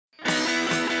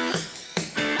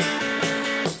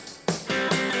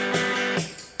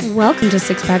Welcome to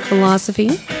Six Pack Philosophy,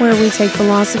 where we take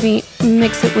philosophy,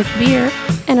 mix it with beer,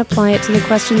 and apply it to the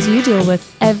questions you deal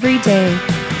with every day.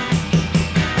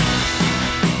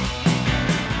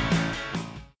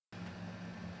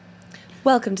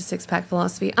 Welcome to Six Pack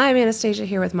Philosophy. I'm Anastasia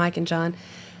here with Mike and John,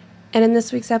 and in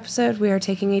this week's episode, we are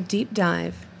taking a deep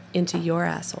dive into your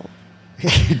asshole.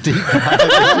 Deep dive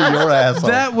into your asshole.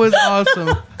 That was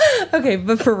awesome. Okay,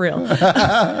 but for real.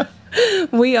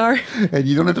 We are... And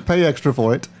you don't have to pay extra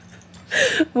for it.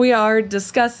 We are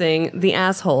discussing the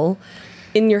asshole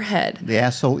in your head. The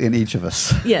asshole in each of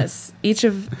us. Yes, each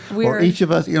of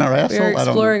us in our asshole. We're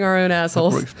exploring our own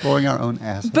assholes. We're exploring our own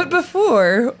asshole. But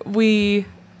before we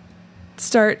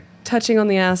start touching on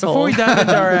the asshole, Before we dive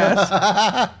into our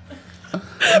ass,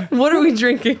 what are we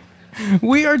drinking?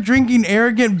 we are drinking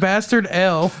Arrogant Bastard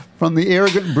Ale. From the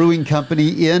Arrogant Brewing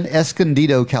Company in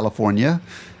Escondido, California.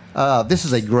 This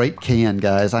is a great can,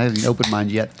 guys. I haven't opened mine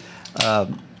yet.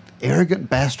 Arrogant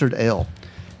Bastard Ale.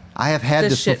 I have had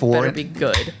this shit before. Better be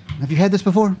good. Have you had this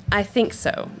before? I think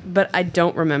so, but I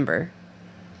don't remember.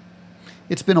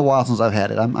 It's been a while since I've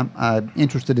had it. I'm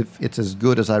interested if it's as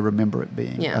good as I remember it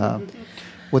being. Yeah.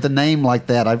 With a name like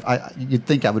that, you'd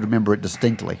think I would remember it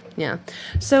distinctly. Yeah.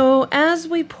 So as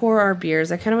we pour our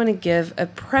beers, I kind of want to give a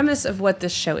premise of what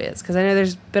this show is, because I know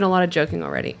there's been a lot of joking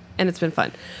already, and it's been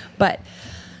fun. But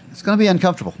it's going to be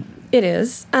uncomfortable. it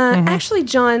is. Actually,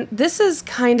 John, this is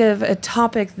kind of a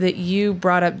topic that you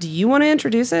brought up. Do you want to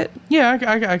introduce it? Yeah,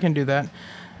 I can do that.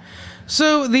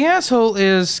 So the asshole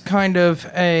is kind of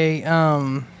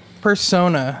a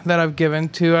persona that I've given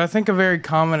to, I think, a very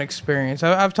common experience.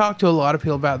 I've talked to a lot of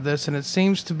people about this, and it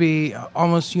seems to be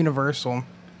almost universal.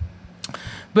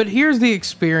 But here's the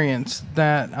experience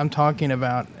that I'm talking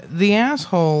about. The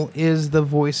asshole is the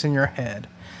voice in your head.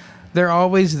 They're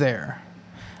always there.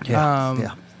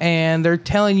 Yeah. And they're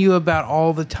telling you about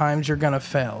all the times you're going to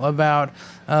fail, about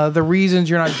the reasons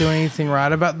you're not doing anything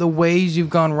right, about the ways you've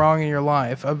gone wrong in your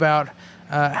life, about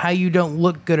how you don't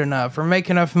look good enough or make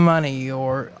enough money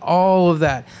or all of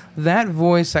that. That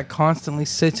voice that constantly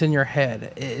sits in your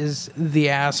head is the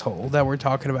asshole that we're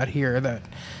talking about here, that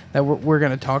we're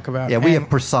going to talk about. Yeah, we have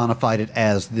personified it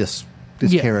as this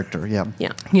character. Yeah.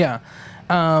 Yeah. Yeah.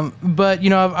 But, you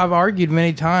know, I've argued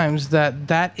many times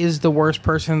that is the worst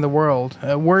person in the world.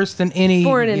 Worse than any...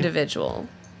 For an individual.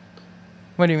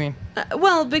 What do you mean?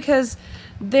 Well, because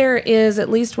there is at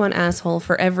least one asshole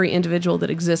for every individual that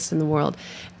exists in the world.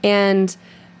 And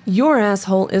your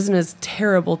asshole isn't as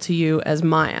terrible to you as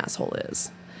my asshole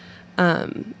is.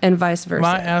 And vice versa.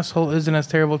 My asshole isn't as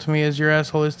terrible to me as your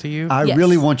asshole is to you. I Yes.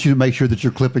 really want you to make sure that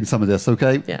you're clipping some of this,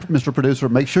 okay? Yeah. Mr. Producer,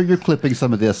 make sure you're clipping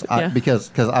some of this because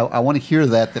I want to hear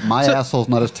that my asshole's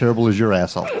not as terrible as your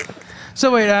asshole.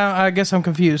 So wait, I guess I'm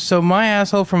confused. So my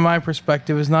asshole from my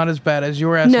perspective is not as bad as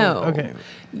your asshole? No. Okay.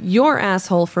 Your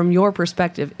asshole, from your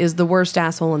perspective, is the worst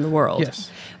asshole in the world.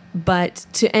 Yes. But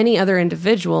to any other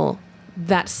individual,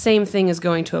 that same thing is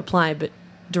going to apply, but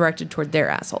directed toward their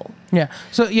asshole. Yeah.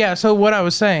 So what I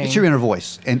was saying... It's your inner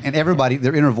voice. And everybody,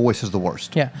 their inner voice is the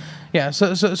worst. Yeah. Yeah.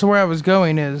 So where I was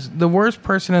going is the worst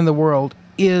person in the world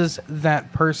is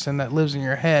that person that lives in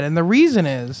your head. And the reason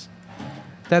is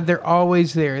that they're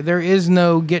always there. There is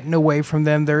no getting away from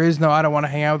them. There is no, I don't want to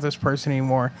hang out with this person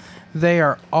anymore. They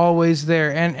are always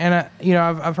there. And you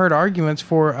know, I've heard arguments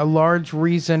for a large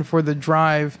reason for the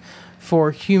drive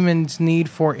for humans' need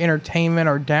for entertainment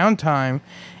or downtime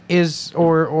is,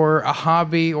 or a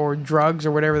hobby or drugs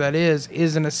or whatever that is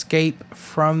an escape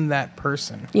from that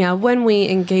person. Yeah, when we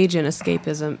engage in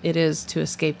escapism, it is to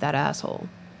escape that asshole.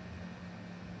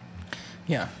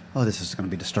 Yeah. Oh, this is going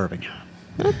to be disturbing.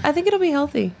 I think it'll be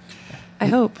healthy. I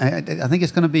hope. I think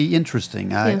it's going to be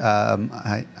interesting. I'm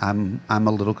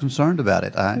a little concerned about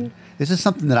it. This is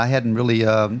something that I hadn't really.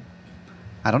 I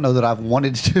don't know that I've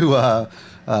wanted to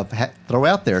throw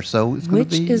out there. So it's going to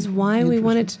be. Which is why we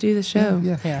wanted to do the show.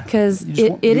 Yeah. Because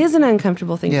it is an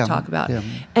uncomfortable thing to talk about. Yeah.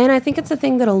 And I think it's a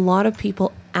thing that a lot of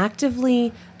people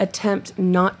actively attempt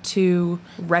not to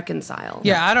reconcile.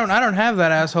 Yeah, I don't have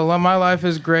that asshole. My life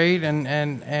is great,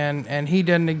 and he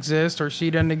doesn't exist or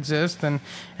she doesn't exist, and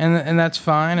that's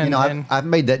fine. And, I've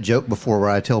made that joke before where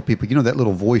I tell people, that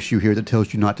little voice you hear that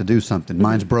tells you not to do something.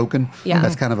 Mine's broken. Yeah.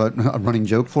 That's kind of a running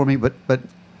joke for me, but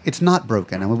it's not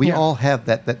broken. I mean, we all have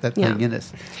that thing in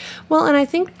us. Well, and I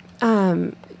think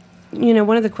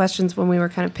one of the questions when we were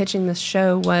kind of pitching this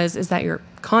show was, is that your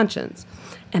conscience?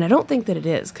 And I don't think that it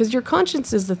is, because your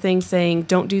conscience is the thing saying,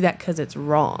 don't do that because it's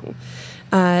wrong.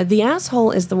 The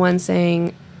asshole is the one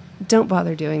saying, don't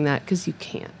bother doing that because you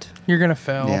can't. You're going to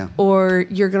fail. Yeah. or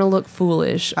you're going to look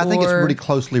foolish. I think it's or- really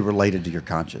closely related to your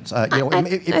conscience. I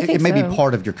It think may be so.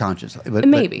 part of your conscience, but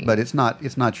Maybe. but it's not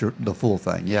the full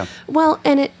thing. Yeah. Well,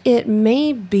 and it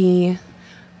may be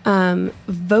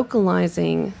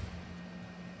vocalizing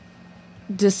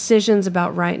decisions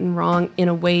about right and wrong in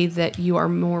a way that you are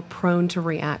more prone to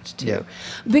react to. Yeah.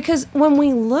 Because when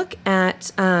we look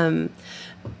at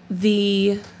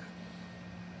the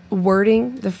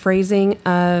wording, the phrasing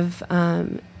of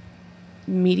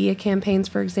media campaigns,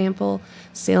 for example,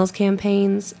 sales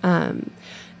campaigns,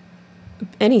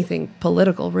 anything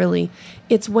political, really,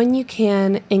 it's when you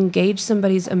can engage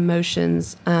somebody's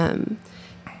emotions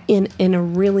in a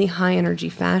really high energy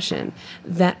fashion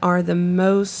that are the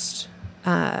most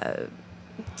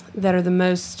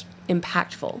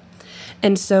impactful.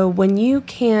 And so when you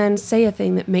can say a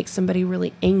thing that makes somebody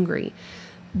really angry,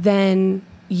 then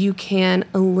you can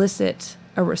elicit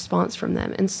a response from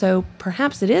them. And so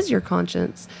perhaps it is your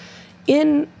conscience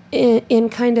in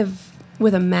kind of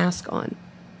with a mask on.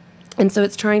 And so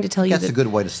it's trying to tell you That's a good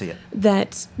way to see it.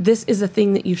 that this is a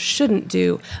thing that you shouldn't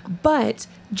do, but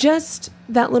just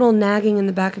that little nagging in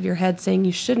the back of your head saying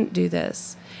you shouldn't do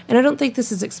this. And I don't think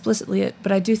this is explicitly it,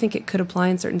 but I do think it could apply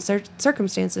in certain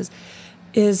circumstances,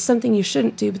 is something you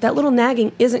shouldn't do. But that little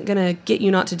nagging isn't going to get you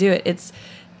not to do it. It's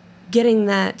getting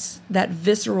that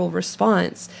visceral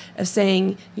response of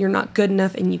saying you're not good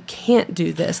enough and you can't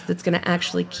do this that's going to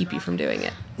actually keep you from doing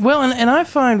it. Well, and I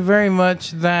find very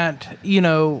much that,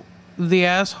 the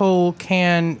asshole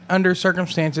can, under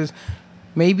circumstances,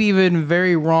 maybe even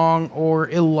very wrong or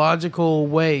illogical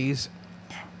ways,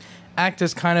 act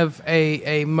as kind of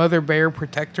a mother bear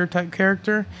protector type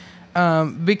character.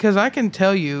 Because I can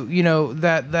tell you,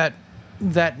 that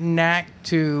knack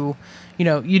to,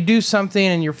 you do something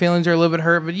and your feelings are a little bit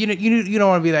hurt, but you don't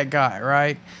want to be that guy,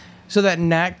 right? So that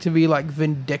knack to be like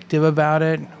vindictive about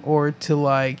it, or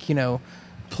to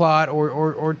plot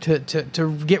or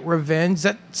to get revenge,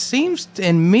 that seems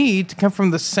in me to come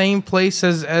from the same place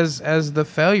as the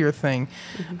failure thing.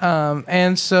 Mm-hmm.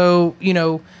 And so,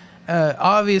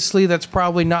 obviously that's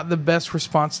probably not the best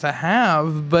response to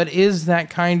have, but is that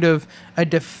kind of a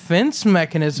defense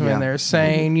mechanism in there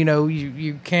saying,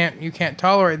 you can't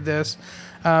tolerate this.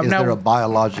 Is there a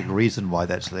biologic reason why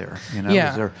that's there?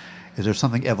 Is there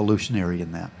something evolutionary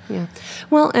in that? Yeah.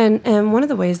 Well, and one of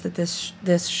the ways that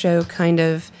this show kind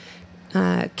of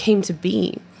came to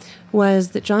be was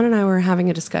that John and I were having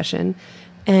a discussion,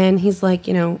 and he's like,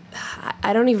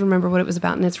 I don't even remember what it was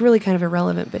about, and it's really kind of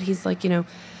irrelevant, but he's like,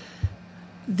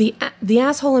 the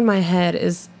asshole in my head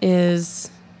is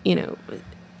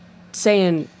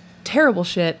saying terrible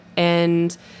shit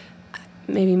and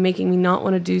maybe making me not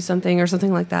want to do something or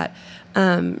something like that.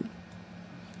 And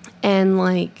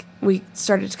like we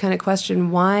started to kind of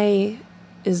question, why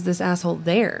is this asshole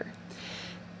there?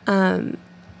 And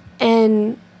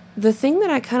the thing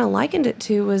that I kind of likened it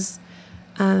to was,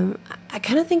 I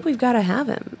kind of think we've got to have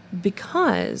him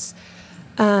because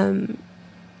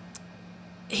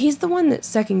he's the one that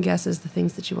second guesses the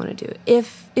things that you want to do.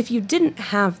 If you didn't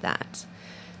have that,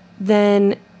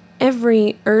 then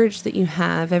every urge that you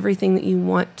have, everything that you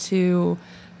want to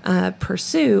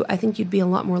pursue, I think you'd be a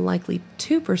lot more likely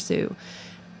to pursue,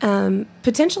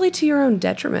 potentially to your own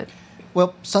detriment.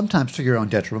 Well, sometimes to your own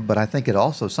detriment, but I think it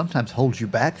also sometimes holds you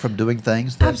back from doing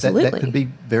things that could be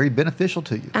very beneficial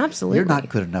to you. Absolutely. You're not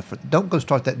good enough don't go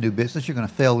start that new business. You're going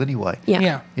to fail anyway.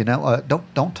 Yeah.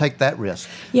 Don't take that risk.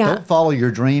 Yeah. Don't follow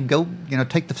your dream. Go,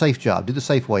 take the safe job. Do the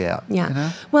safe way out.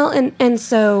 Yeah. Well, and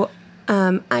so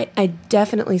I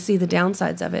definitely see the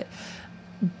downsides of it,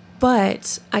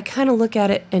 but I kind of look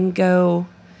at it and go,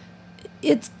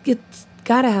 it's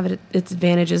got to have its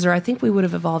advantages, or I think we would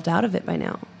have evolved out of it by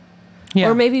now. Yeah.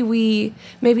 Or maybe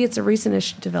it's a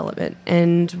recent-ish development,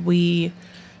 and we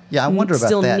I wonder about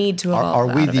still that. need to evolve.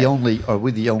 Are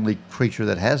we the only creature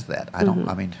that has that? I don't.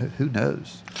 I mean, who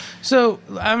knows? So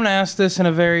I'm going to ask this in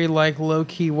a very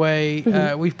low-key way.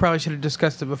 We probably should have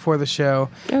discussed it before the show.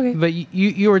 Okay. But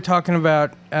you were talking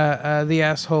about the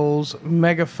assholes,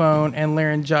 megaphone, and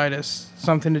laryngitis.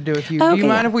 Something to do with you. Okay, do you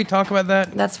mind if we talk about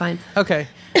that? That's fine. Okay.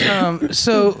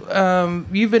 So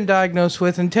you've been diagnosed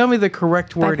with, and tell me the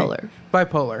correct wording.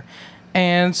 Bipolar.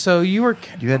 And so you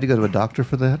had to go to a doctor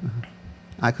for that?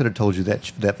 I could have told you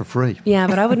that for free. Yeah,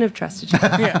 but I wouldn't have trusted you.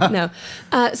 No.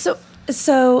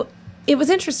 So it was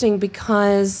interesting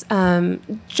because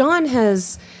John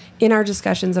has, in our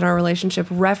discussions in our relationship,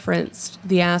 referenced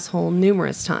the asshole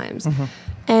numerous times. Mm-hmm.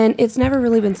 And it's never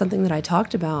really been something that I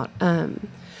talked about. And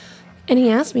he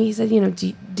asked me, he said,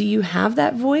 do you have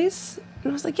that voice?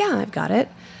 And I was like, yeah, I've got it.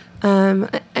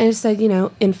 I said,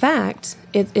 in fact,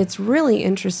 it's really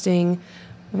interesting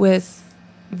with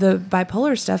the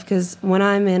bipolar stuff, because when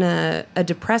I'm in a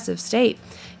depressive state,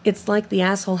 it's like the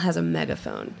asshole has a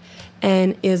megaphone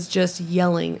and is just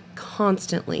yelling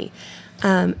constantly.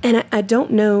 And I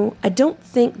don't know, I don't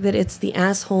think that it's the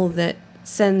asshole that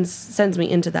sends me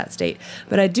into that state,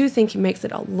 but I do think he makes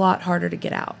it a lot harder to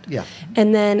get out. Yeah.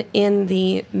 And then in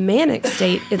the manic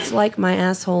state, it's like my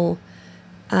asshole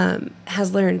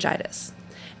has laryngitis.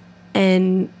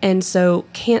 And so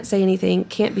can't say anything,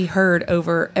 can't be heard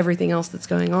over everything else that's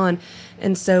going on.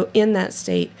 And so in that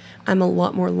state, I'm a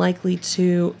lot more likely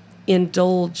to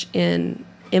indulge in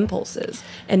impulses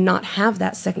and not have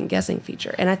that second guessing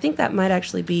feature. And I think that might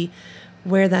actually be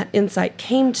where that insight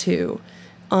came to,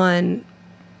 on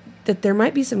that there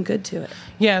might be some good to it.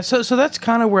 Yeah, so that's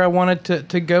kind of where I wanted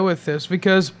to go with this,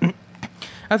 because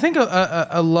I think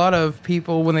a lot of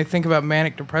people, when they think about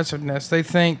manic depressiveness, they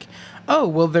think, oh,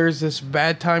 well, there's this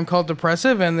bad time called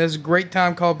depressive and this great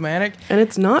time called manic. And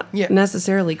it's not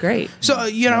necessarily great. So,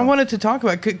 I wanted to talk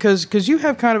about, because you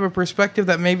have kind of a perspective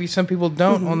that maybe some people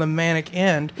don't on the manic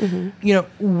end.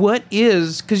 What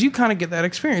is, because you kind of get that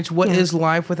experience, what is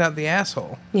life without the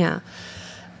asshole? Yeah.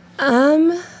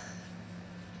 I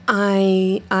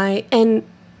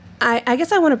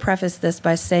guess I want to preface this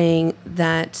by saying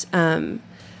that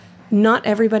not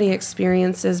everybody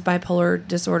experiences bipolar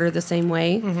disorder the same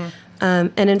way.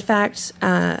 And in fact,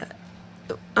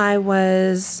 I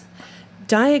was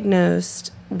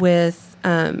diagnosed with,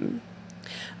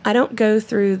 I don't go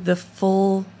through the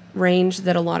full range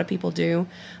that a lot of people do.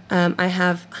 I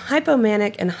have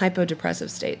hypomanic and hypodepressive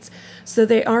states. So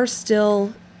they are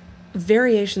still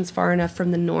variations far enough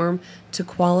from the norm to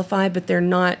qualify, but they're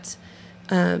not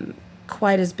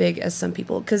quite as big as some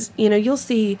people. Because, you'll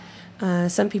see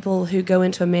some people who go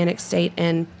into a manic state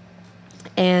and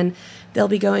they'll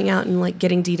be going out and like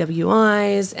getting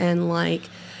DWIs and like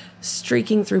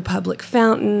streaking through public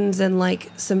fountains and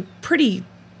like some pretty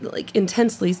like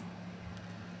intensely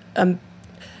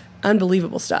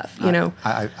unbelievable stuff,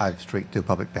 I've streaked through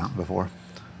public fountain before.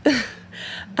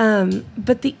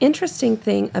 But the interesting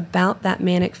thing about that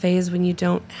manic phase, when you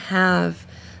don't have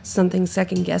something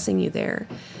second guessing you there,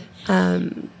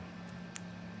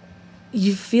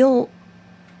 you feel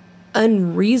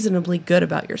unreasonably good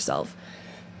about yourself.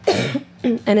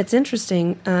 And it's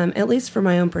interesting, at least from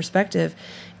my own perspective,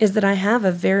 is that I have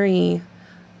a very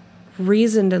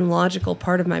reasoned and logical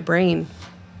part of my brain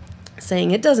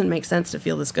saying it doesn't make sense to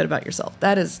feel this good about yourself.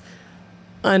 That is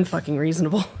unfucking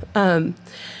reasonable.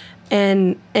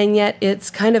 And yet it's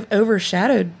kind of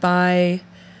overshadowed by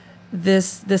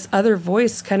this other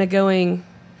voice kind of going,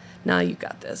 nah, you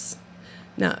got this.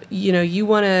 Now, you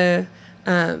want to,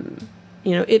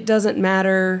 it doesn't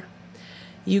matter.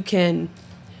 You can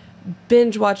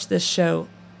binge watch this show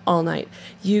all night.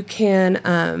 You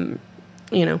can,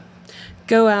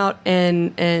 go out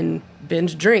and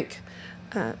binge drink.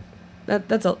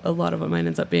 That's a lot of what mine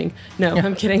ends up being. No,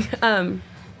 I'm kidding.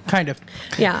 Kind of.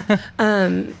 Yeah.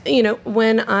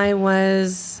 When I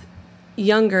was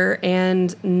younger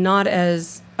and not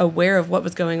as aware of what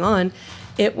was going on,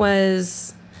 it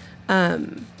was,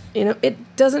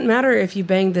 it doesn't matter if you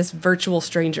bang this virtual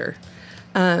stranger.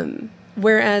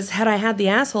 Whereas had I had the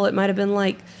asshole, it might have been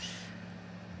like,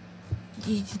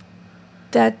 he's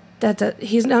not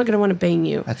going to want to bang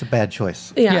you. That's a bad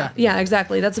choice. Yeah,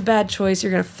 exactly. That's a bad choice.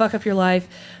 You're going to fuck up your life,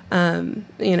 and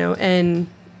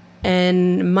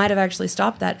might have actually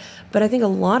stopped that. But I think a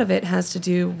lot of it has to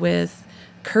do with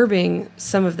curbing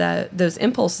some of those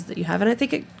impulses that you have, and I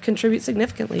think it contributes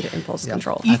significantly to impulse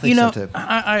control. I think so too.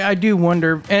 I do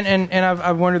wonder, and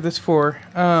I've wondered this before.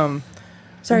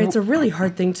 Sorry, it's a really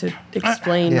hard thing to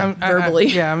explain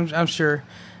verbally. I'm sure.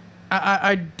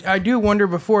 I do wonder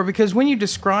before, because when you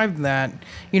described that,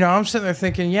 I'm sitting there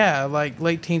thinking, like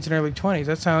late teens and early 20s.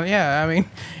 That sounds,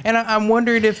 and I'm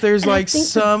wondering if there's like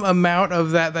some amount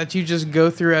of that you just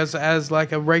go through as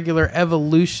like a regular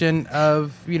evolution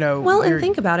of, Well, and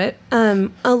think about it.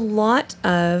 A lot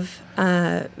of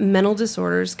mental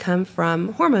disorders come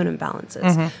from hormone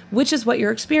imbalances, which is what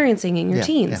you're experiencing in your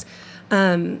teens.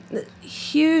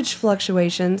 Huge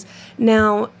fluctuations.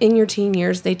 Now, in your teen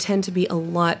years, they tend to be a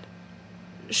lot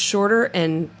shorter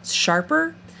and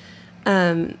sharper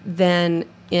than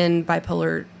in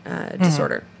bipolar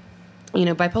disorder.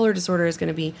 Bipolar disorder is going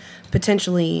to be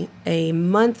potentially a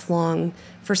month-long,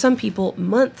 for some people,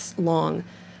 months-long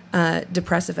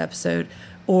depressive episode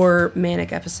or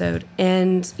manic episode.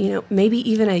 And, maybe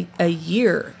even a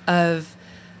year of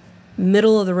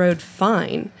middle-of-the-road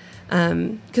fine.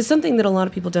 Because something that a lot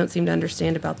of people don't seem to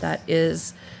understand about that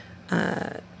is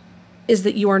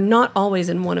that you are not always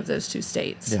in one of those two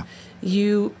states. Yeah.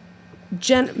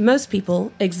 most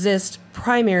people exist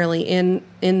primarily in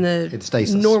the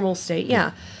stasis. normal state,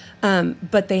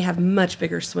 but they have much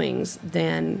bigger swings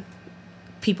than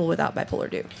people without bipolar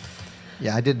do.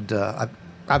 Yeah, I did.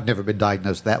 I've never been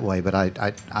diagnosed that way, but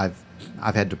I've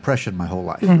had depression my whole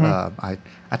life. I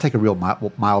take a real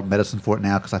mild medicine for it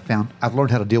now because I've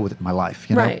learned how to deal with it in my life.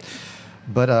 You know? Right.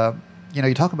 But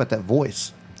you talk about that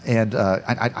voice, and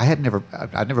I'd never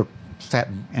sat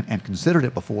and considered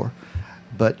it before,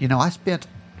 but I spent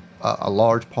a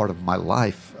large part of my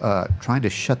life trying to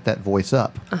shut that voice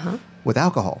up with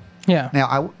alcohol. Yeah.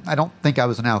 Now I don't think I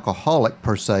was an alcoholic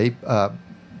per se.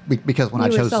 Because when I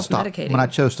chose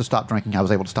to stop drinking, I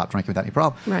was able to stop drinking without any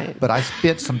problem. Right. But I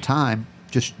spent some time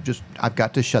just I've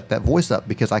got to shut that voice up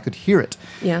because I could hear it.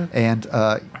 Yeah. And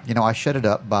I shut it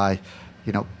up by,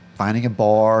 finding a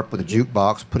bar with a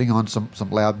jukebox, putting on some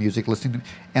loud music, listening to,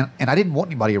 and I didn't want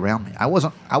anybody around me. I was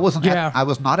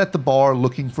not at the bar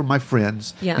looking for my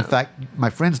friends. Yeah. In fact,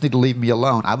 my friends need to leave me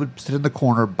alone. I would sit in the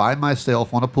corner by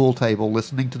myself on a pool table,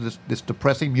 listening to this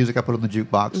depressing music I put on the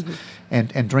jukebox,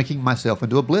 and drinking myself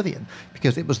into oblivion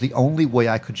because it was the only way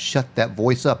I could shut that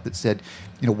voice up that said,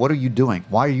 what are you doing?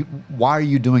 Why are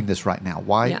you doing this right now?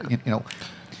 Why Yeah.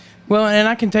 Well, and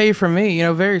I can tell you from me,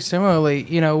 very similarly,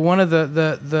 one of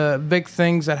the big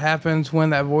things that happens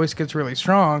when that voice gets really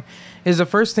strong is the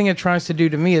first thing it tries to do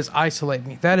to me is isolate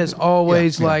me. That is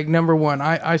always like number one,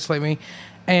 isolate me.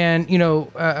 And,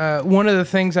 one of the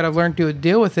things that I've learned to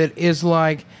deal with it is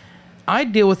like, I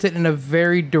deal with it in a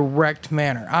very direct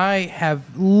manner. I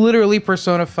have literally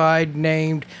personified,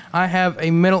 named, I have a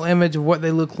mental image of what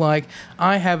they look like.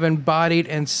 I have embodied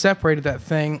and separated that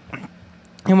thing.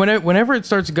 And whenever it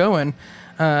starts going,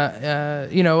 me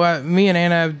and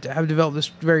Anna have developed this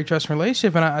very trusting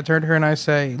relationship, and I turn to her and I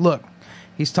say, look,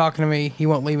 he's talking to me. He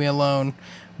won't leave me alone.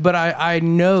 But I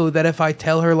know that if I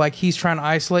tell her, like, he's trying to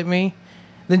isolate me,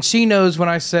 then she knows when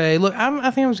I say, look,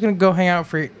 I think I'm just going to go hang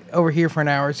out over here for an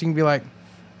hour. So you can be like,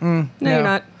 no, you're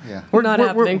not. Yeah. We're not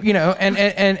happening.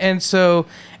 And so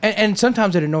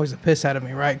sometimes it annoys the piss out of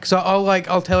me, right? Because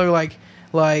I'll tell her,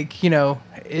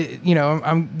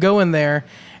 I'm going there,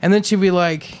 and then she'd be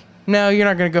like, no, you're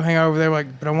not going to go hang out over there.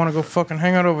 Like, but I want to go fucking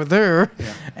hang out over there.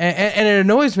 Yeah. And it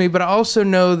annoys me, but I also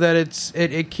know that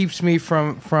it keeps me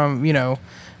from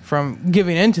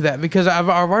giving into that because I've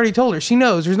already told her. She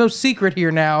knows there's no secret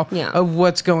here now of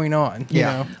what's going on. You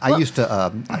know? I used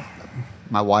to,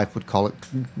 my wife would call it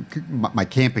my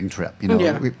camping trip.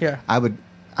 I would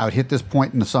hit this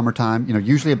point in the summertime,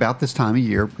 usually about this time of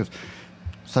year because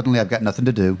suddenly I've got nothing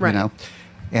to do,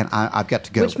 and I've got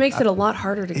to go. Which makes it a lot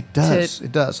harder to It does.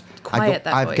 Quiet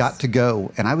that I've voice. got to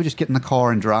go. And I would just get in the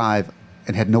car and drive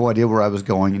and had no idea where I was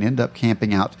going and end up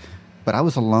camping out. But I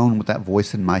was alone with that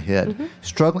voice in my head,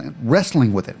 struggling,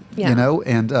 wrestling with it,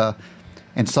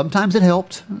 and sometimes it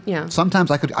helped. Yeah.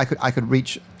 Sometimes I could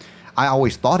reach. I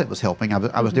always thought it was helping.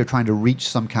 I was there trying to reach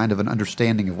some kind of an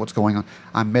understanding of what's going on.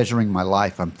 I'm measuring my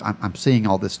life. I'm seeing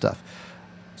all this stuff.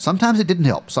 Sometimes it didn't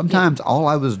help. Sometimes all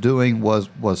I was doing was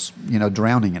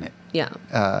drowning in it. Yeah.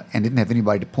 And didn't have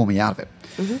anybody to pull me out of it.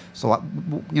 So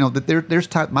there's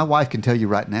time. My wife can tell you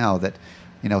right now that,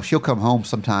 she'll come home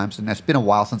sometimes, and it's been a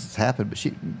while since it's happened. But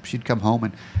she'd come home,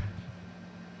 and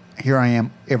here I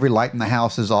am. Every light in the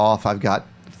house is off. I've got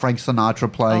Frank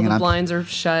Sinatra playing, all the blinds are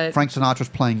shut. Frank Sinatra's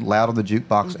playing loud on the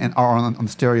jukebox or on the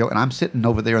stereo, and I'm sitting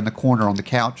over there in the corner on the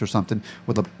couch or something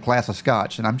with a glass of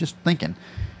scotch, and I'm just thinking.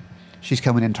 She's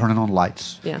coming in, turning on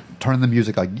lights, turning the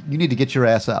music on. You need to get your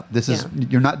ass up.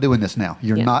 You're not doing this now.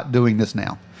 You're not doing this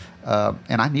now.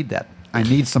 And I need that. I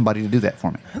need somebody to do that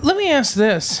for me. Let me ask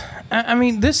this. I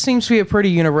mean, this seems to be a pretty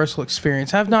universal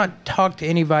experience. I've not talked to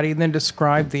anybody and then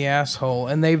described the asshole,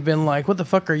 and they've been like, what the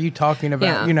fuck are you talking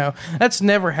about? Yeah. That's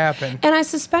never happened. And I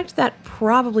suspect that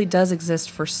probably does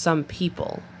exist for some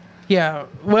people. Yeah,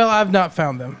 well, I've not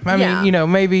found them. I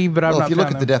mean, maybe, but I've not found them. Well, if you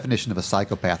look at the definition of a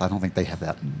psychopath, I don't think they have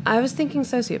that. I was thinking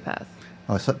sociopath.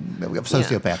 Oh,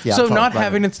 sociopath, yeah. So not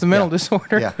having it's the mental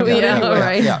disorder.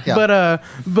 Right.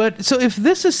 But so if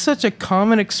this is such a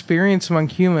common experience among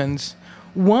humans,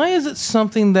 why is it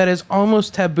something that is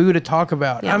almost taboo to talk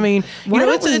about? Yeah. I mean,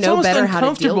 it's almost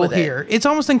uncomfortable here. It's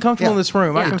almost uncomfortable in this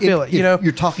room. I can feel it.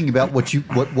 You're talking about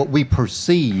what we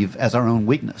perceive as our own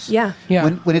weakness. Yeah.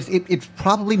 When it's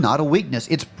probably not a weakness.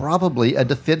 It's probably a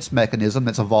defense mechanism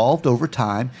that's evolved over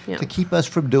time to keep us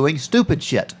from doing stupid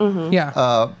shit.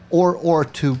 Yeah. Or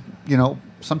to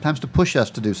sometimes to push us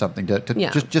to do something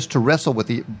just to wrestle with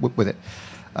it.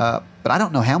 But I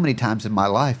don't know how many times in my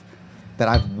life that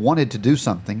I've wanted to do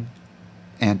something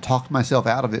and talked myself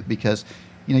out of it because,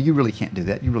 you really can't do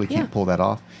that. You really can't pull that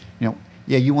off.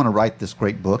 You want to write this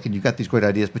great book and you've got these great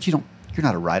ideas, but you you're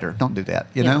not a writer. Don't do that.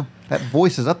 You know, that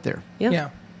voice is up there. Yeah.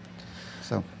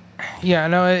 So. Yeah,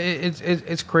 no,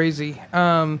 it's crazy.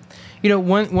 You know,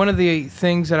 one of the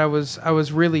things that I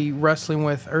was really wrestling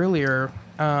with earlier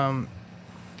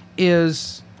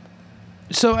is.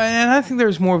 So, and I think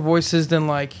there's more voices than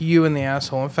like you and the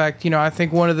asshole. In fact, you know, I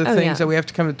think one of the things that we have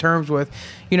to come to terms with,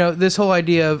 you know, this whole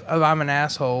idea of I'm an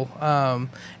asshole. Now,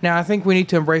 I think we need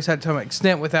to embrace that to some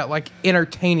extent without like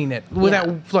entertaining it,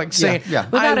 without like saying,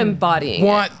 without embodying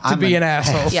want to be an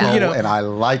asshole. Yeah, You know, and I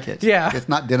like it. Yeah. It's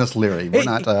not Dennis Leary. We're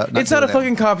not it's not a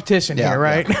fucking competition here,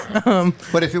 right? Yeah.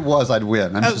 But if it was, I'd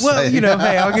win. I'm just saying. You know,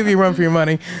 hey, I'll give you a run for your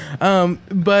money.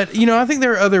 But you know, I think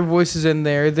there are other voices in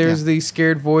there. There's the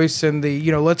scared voice and the,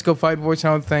 you know, let's go fight voice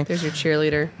and all the thing. There's your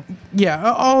cheerleader.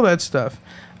 Yeah, all that stuff.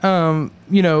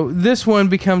 You know, this one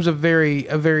becomes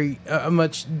a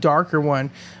much darker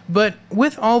one. But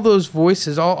with all those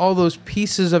voices, all those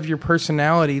pieces of your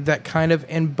personality that kind of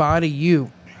embody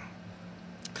you,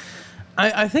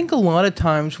 I think a lot of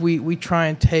times we try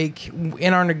and take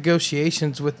in our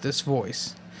negotiations with this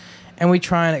voice and we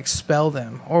try and expel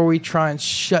them or we try and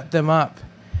shut them up.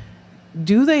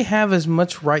 Do they have as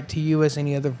much right to you as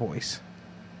any other voice?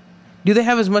 Do they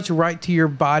have as much right to your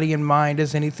body and mind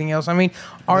as anything else? I mean,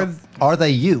 are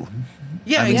they you?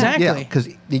 Yeah, I mean, exactly. Yeah, because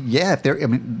if they're, I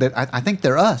mean, I think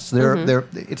they're us. They're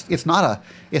it's not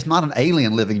an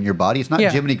alien living in your body. It's not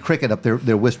Jiminy Cricket up there.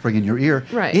 They're whispering in your ear.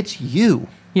 Right. It's you.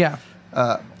 Yeah.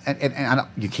 And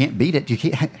you can't beat it. You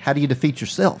can't. How do you defeat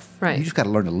yourself? Right. You just got to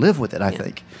learn to live with it. I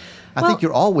think. I think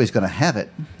you're always going to have it.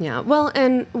 Yeah. Well,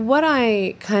 and what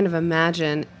I kind of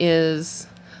imagine is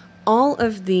all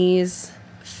of these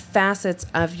facets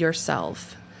of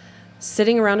yourself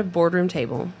sitting around a boardroom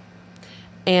table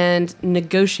and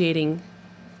negotiating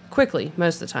quickly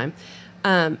most of the time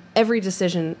every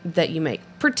decision that you make,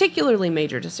 particularly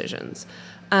major decisions.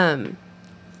 Not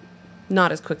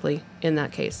as quickly in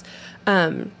that case.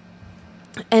 And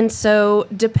so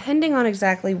depending on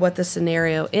exactly what the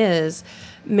scenario is,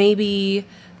 maybe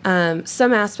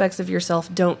some aspects of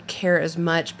yourself don't care as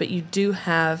much, but you do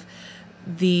have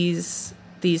these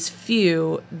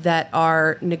few that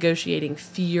are negotiating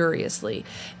furiously.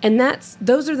 And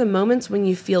those are the moments when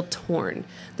you feel torn.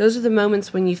 Those are the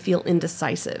moments when you feel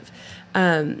indecisive,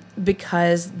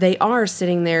 because they are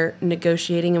sitting there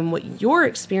negotiating, and what you're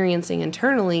experiencing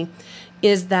internally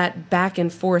is that back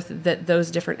and forth that those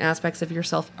different aspects of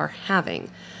yourself are having.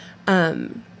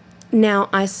 Now,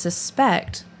 I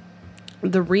suspect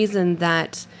the reason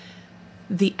that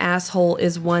the asshole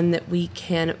is one that we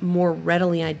can more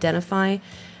readily identify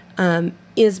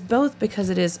is both because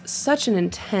it is such an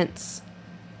intense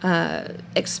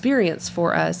experience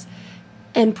for us,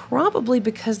 and probably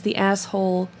because the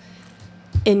asshole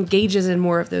engages in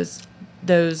more of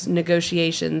those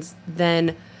negotiations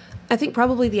than I think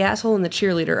probably the asshole and the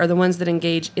cheerleader are the ones that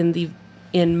engage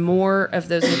in more of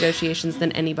those negotiations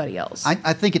than anybody else.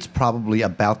 I think it's probably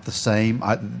about the same.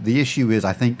 The issue is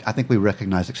I think we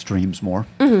recognize extremes more.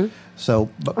 Mm-hmm. So,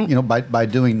 you know, by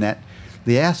doing that,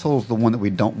 the asshole's the one that we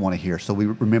don't want to hear. So we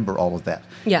remember all of that.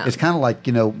 Yeah. It's kind of like,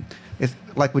 you know, it's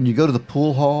like when you go to the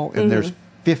pool hall and there's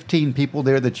 15 people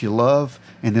there that you love,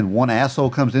 and then one asshole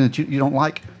comes in that you don't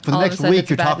like. For the All of a next sudden, week, it's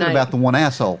a you're bad talking night. about the one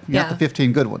asshole. You Yeah. got the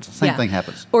 15 good ones. Same thing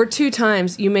happens. Or 2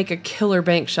 times you make a killer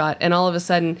bank shot, and all of a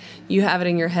sudden you have it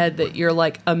in your head that you're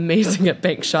like amazing at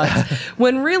bank shots,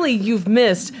 when really you've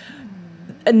missed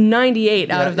a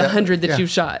 98 out of the 100 that you've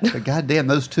shot. But goddamn,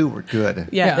 those 2 were good.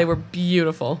 Yeah, they were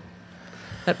beautiful.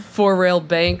 That 4-rail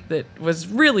bank that was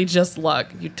really just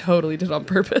luck. You totally did on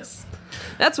purpose.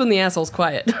 That's when the asshole's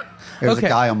quiet. There's a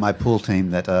guy on my pool team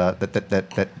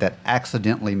that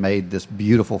accidentally made this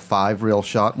beautiful 5-reel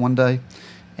shot one day,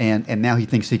 and now he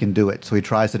thinks he can do it. So he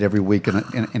tries it every week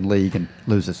in league and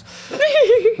loses.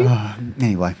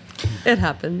 Anyway, It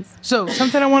happens. So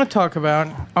something I want to talk about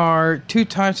are 2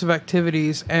 types of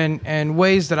activities and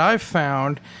ways that I've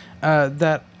found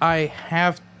that I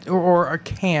have or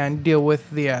can deal with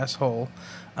the asshole.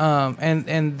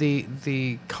 And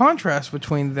the contrast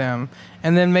between them,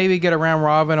 and then maybe get a round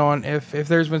robin on if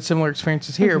there's been similar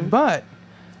experiences here. Mm-hmm. But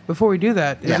before we do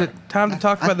that, is it time to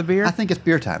talk about the beer? I think it's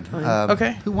beer time.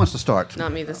 Okay. Who wants to start?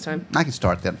 Not me this time. I can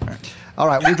start then. All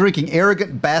right, we're drinking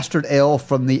Arrogant Bastard Ale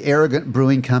from the Arrogant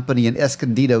Brewing Company in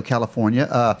Escondido,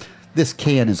 California. This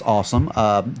can is awesome.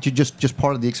 Just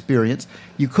part of the experience.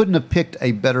 You couldn't have picked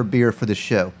a better beer for this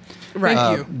show. Right.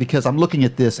 Thank you. Because I'm looking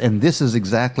at this, and this is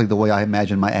exactly the way I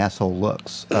imagine my asshole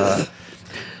looks.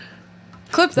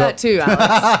 Clip that too,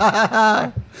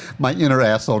 Alex. My inner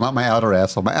asshole, not my outer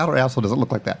asshole. My outer asshole doesn't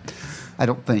look like that. I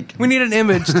don't think. We need an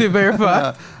image to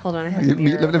verify. Hold on, I have a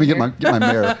mirror Let me get over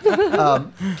my mirror.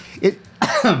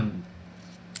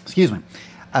 excuse me.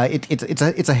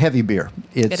 It's a heavy beer.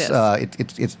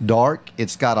 It's dark.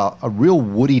 It's got a real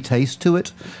woody taste to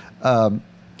it, and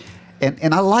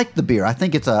I like the beer. I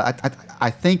think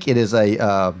it is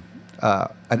an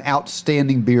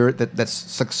outstanding beer that's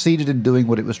succeeded in doing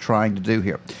what it was trying to do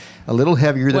here. A little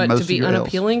heavier than most of your ales. To be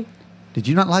unappealing? Did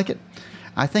you not like it?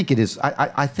 I think it is.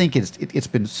 I think it's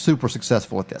been super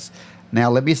successful at this. Now,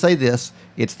 let me say this: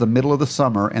 it's the middle of the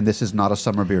summer, and this is not a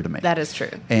summer beer to me. That is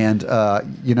true. And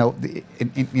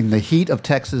in the heat of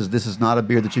Texas, this is not a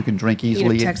beer that you can drink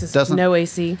easily. Heat of Texas, no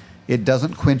AC. It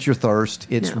doesn't quench your thirst.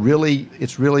 It's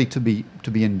really to be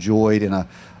enjoyed in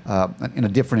a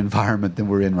different environment than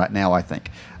we're in right now, I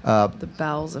think. The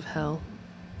bowels of hell.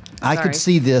 I could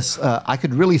see this. I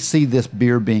could really see this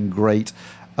beer being great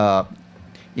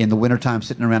in the wintertime,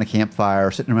 sitting around a campfire,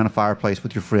 sitting around a fireplace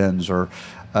with your friends, or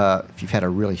if you've had a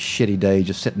really shitty day,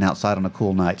 just sitting outside on a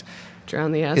cool night.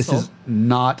 Drown the asshole. This is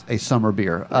not a summer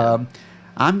beer. No.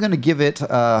 I'm going to give it.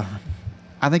 I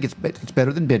think it's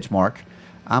better than Benchmark.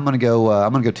 I'm going to go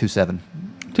 2.7.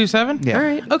 2.7? Yeah. All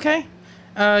right. Okay.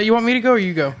 You want me to go or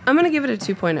you go? I'm going to give it a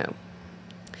 2.0.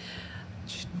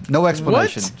 No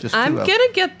explanation. What? Just I'm 2.0. going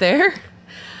to get there.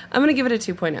 I'm going to give it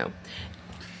a 2.0.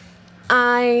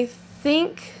 I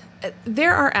think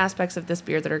there are aspects of this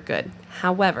beer that are good.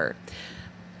 However,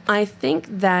 I think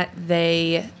that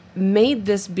they made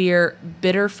this beer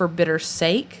bitter for bitter's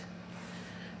sake.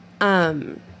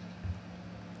 And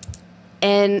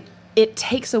it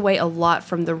takes away a lot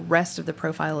from the rest of the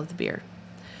profile of the beer.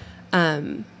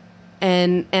 And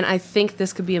I think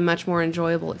this could be a much more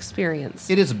enjoyable experience.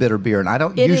 It is a bitter beer, and I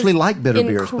don't usually like bitter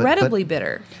beers. Incredibly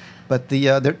bitter. But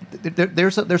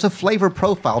there's a flavor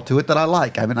profile to it that I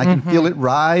like. I mean, I can feel it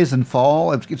rise and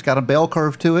fall. It's got a bell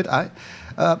curve to it. I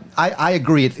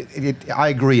agree. I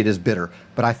agree. It is bitter,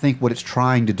 but I think what it's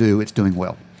trying to do, it's doing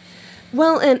well.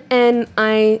 Well, and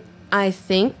I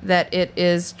think that it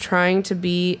is trying to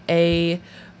be a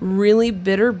really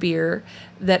bitter beer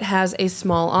that has a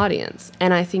small audience,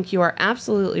 and I think you are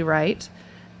absolutely right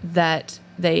that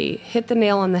they hit the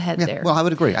nail on the head there. Well, I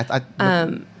would agree.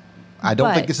 I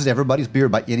don't think this is everybody's beer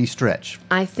by any stretch.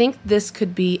 I think this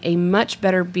could be a much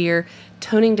better beer,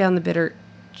 toning down the bitter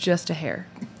just a hair.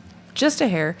 Just a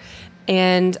hair.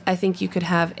 And I think you could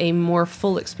have a more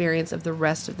full experience of the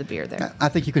rest of the beer there. I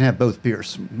think you can have both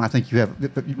beers. I think you have.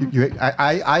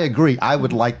 I agree. I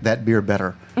would like that beer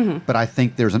better, but I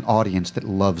think there's an audience that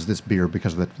loves this beer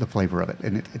because of the flavor of it,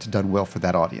 and it's done well for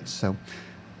that audience. So,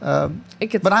 It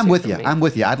gets but a I'm 2 with for you. me. I'm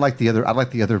with you. I'd like the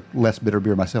other less bitter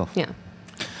beer myself. Yeah.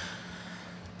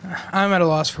 I'm at a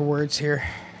loss for words here.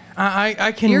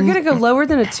 I can. You're gonna go lower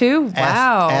than a 2?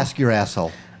 Wow. Ask your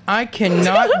asshole. I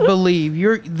cannot believe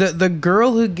you're the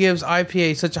girl who gives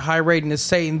IPA such a high rating is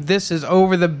saying this is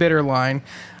over the bitter line.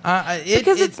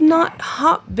 Because it's not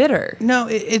hop bitter. No,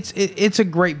 it's a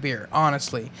great beer.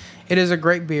 Honestly, it is a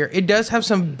great beer. It does have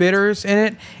some bitters in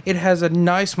it. It has a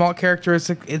nice malt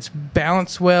characteristic. It's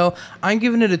balanced well. I'm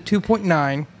giving it a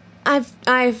 2.9.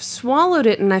 I've swallowed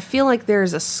it and I feel like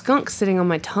there's a skunk sitting on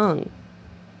my tongue.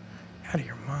 Out of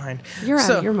your mind. You're out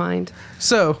of your mind.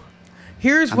 So,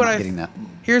 here's what getting that.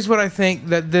 Here's what I think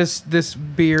that this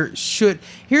beer should.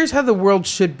 Here's how the world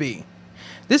should be.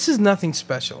 This is nothing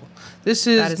special. This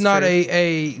is not true.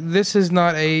 This is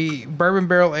not a bourbon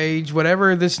barrel aged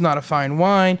whatever. This is not a fine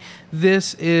wine.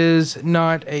 This is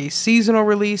not a seasonal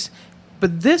release.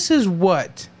 But this is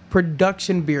what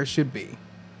production beer should be.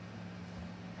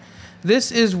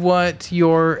 This is what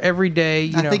your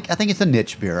everyday, I think it's a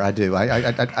niche beer. I do.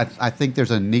 I think there's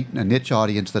a niche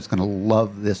audience that's going to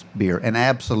love this beer and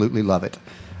absolutely love it.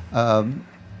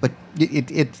 But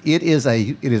it's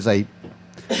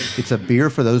a beer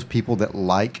for those people that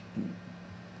like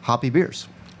hoppy beers.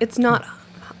 It's not.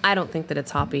 I don't think that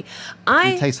it's hoppy.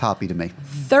 It tastes hoppy to me.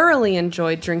 Thoroughly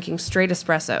enjoyed drinking straight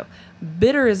espresso.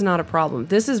 Bitter is not a problem.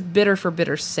 This is bitter for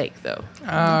bitter's sake, though.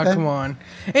 Okay. Come on.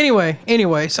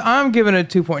 Anyway, so I'm giving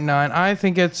it a 2.9. I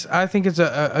think it's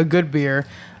a good beer.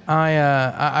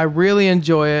 I really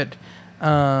enjoy it.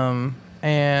 And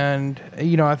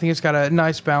I think it's got a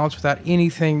nice balance without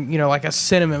anything, like a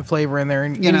cinnamon flavor in there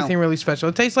and anything really special.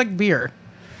 It tastes like beer.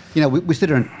 We sit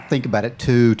there and think about it,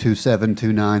 2, 2.7,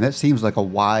 2.9. That seems like a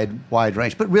wide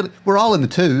range. But really, we're all in the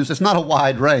 2s. It's not a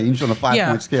wide range on a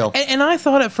 5-point scale. And I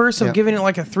thought at first of giving it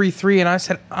like a 3.3, and I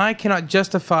said, I cannot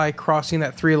justify crossing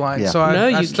that 3 line. Yeah. So I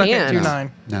you stuck at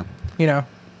can't. 2.9.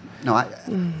 No,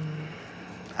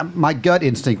 my gut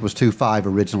instinct was 2.5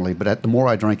 originally, but the more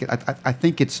I drank it, I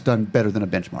think it's done better than a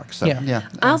Benchmark. So, yeah.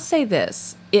 I'll say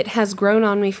this. It has grown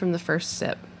on me from the first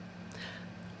sip.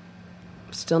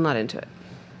 Still not into it.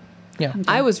 Yeah.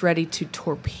 I was ready to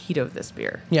torpedo this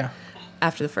beer. Yeah.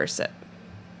 after the first sip.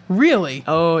 Really?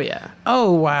 Oh yeah.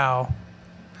 Oh, wow.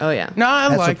 Oh yeah. No, I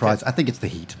That's like surprised. it. I think it's the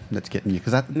heat that's getting you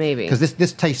Maybe. because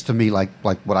this tastes to me like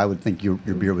what I would think your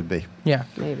beer would be. Yeah.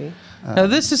 Maybe. Now,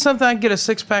 this is something I can get a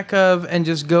 6-pack of and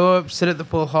just go up, sit at the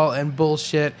pool hall and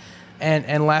bullshit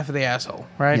and laugh at the asshole,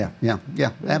 right? Yeah,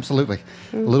 absolutely.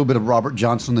 A little bit of Robert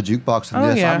Johnson, the jukebox, in Oh,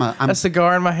 this. yeah. A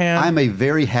cigar in my hand. I'm a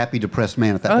very happy, depressed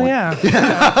man at that Oh, point. yeah.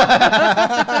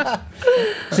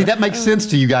 See, that makes sense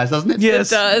to you guys, doesn't it?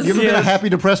 Yes. It does. You ever been a happy,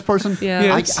 depressed person? Yeah.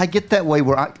 Yes. I get that way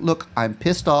where I'm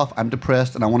pissed off, I'm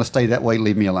depressed, and I want to stay that way.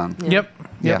 Leave me alone. Yep.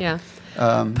 Yeah.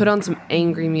 Put on some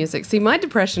angry music. See, my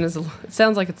depression it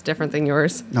sounds like it's different than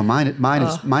yours. No, mine is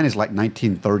like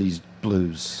 1930s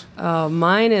blues Oh,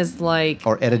 mine is like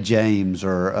or Etta James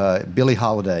or Billie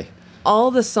Holiday. all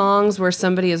the songs where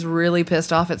somebody is really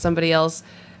pissed off at somebody else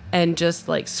and just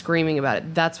like screaming about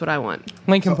it. That's what I want.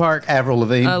 Lincoln Park. Avril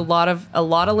Lavigne. A lot of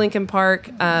Linkin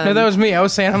Park. No, that was me. I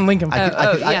was saying I'm Lincoln Park.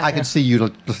 I could see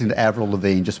you listening to Avril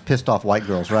Lavigne, just pissed off white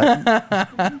girls, right?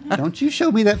 Don't you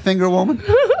show me that finger, woman.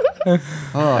 Oh,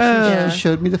 she just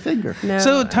showed me the finger. No.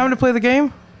 So, time to play the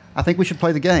game? I think we should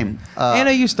play the game.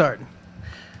 Anna, you start.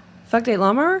 Fuck Date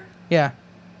Lawnmower? Yeah.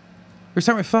 We're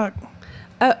starting with fuck.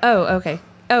 Oh, okay.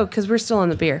 Oh, because we're still on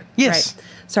the beer. Yes. Right.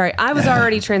 Sorry, I was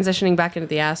already transitioning back into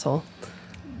the asshole.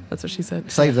 That's what she said.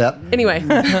 Save that. Anyway.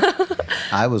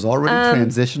 I was already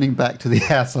transitioning back to the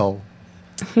asshole.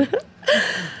 If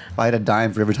I had a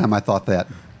dime for every time I thought that.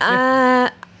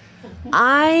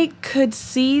 I could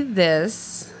see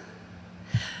this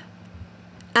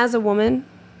as a woman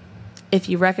if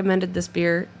you recommended this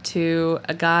beer to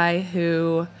a guy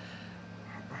who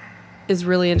is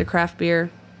really into craft beer.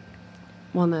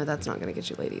 Well, no, that's not going to get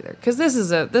you laid either, because this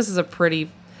is a pretty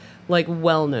like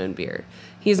well-known beer.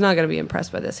 He's not going to be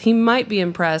impressed by this. He might be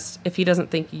impressed if he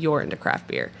doesn't think you're into craft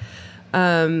beer.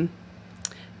 I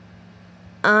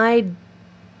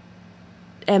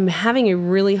am having a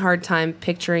really hard time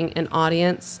picturing an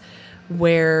audience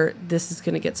where this is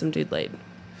going to get some dude laid.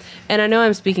 And I know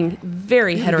I'm speaking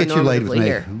very Get you laid with heteronormatively me.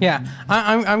 here. Yeah.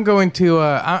 I'm going to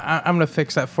I'm going to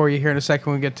fix that for you here in a second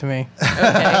when we get to me.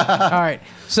 Okay. All right.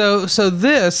 So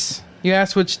this, you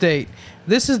asked which date.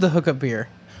 This is the hookup beer.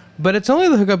 But it's only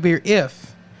the hookup beer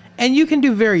if, and you can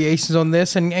do variations on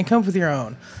this and come up with your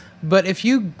own. But if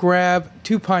you grab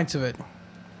 2 pints of it,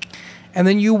 and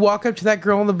then you walk up to that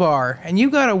girl in the bar, and you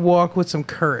got to walk with some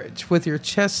courage, with your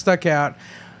chest stuck out,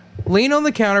 lean on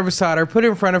the counter beside her, put it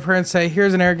in front of her, and say,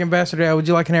 here's an arrogant bastard ale. Would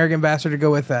you like an arrogant bastard to go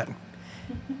with that?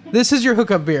 This is your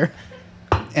hookup beer.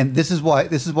 And this is why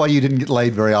you didn't get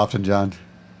laid very often, John.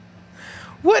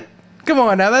 What? Come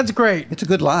on now, that's great. It's a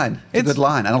good line. It's a good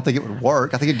line. I don't think it would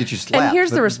work. I think it'd get you slapped. And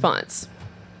here's but- the response.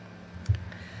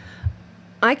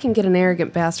 I can get an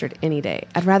arrogant bastard any day.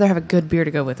 I'd rather have a good beer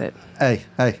to go with it. Hey,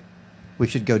 we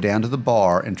should go down to the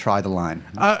bar and try the line.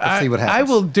 Let's see what happens. I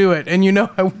will do it, and you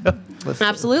know I will.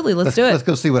 Absolutely, let's do it. Let's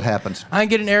go see what happens. I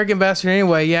get an arrogant bastard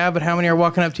anyway, yeah, but how many are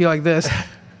walking up to you like this?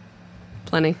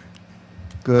 Plenty.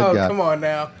 Good Oh, God. come on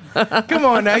now. Come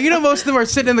on now. You know most of them are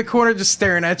sitting in the corner just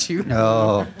staring at you.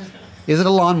 Oh. Is it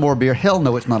a lawnmower beer? Hell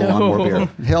no, it's not a lawnmower beer.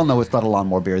 Hell no, it's not a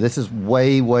lawnmower beer. This is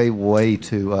way, way, way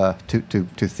too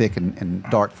thick and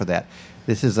dark for that.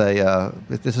 This is a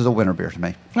winter beer to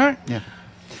me. All right. Yeah.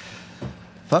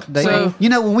 Fuck date. So-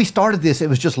 when we started this, it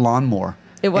was just lawnmower.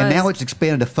 It was. And now it's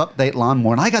expanded to fuck date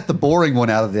lawnmower, and I got the boring one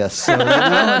out of this. So, it's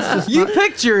just You not-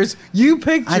 picked yours. You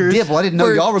picked I yours. did. Well, I didn't know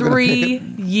For y'all were going to pick 3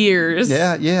 it. years.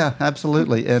 Yeah,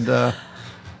 absolutely. And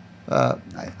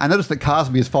I noticed that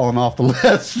Cosby has fallen off the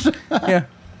list. Yeah.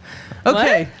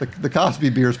 Okay. The Cosby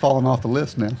beer's fallen off the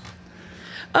list now.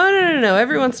 Oh, no.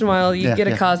 Every once in a while, you Yeah, get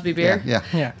a yeah. Cosby beer. Yeah.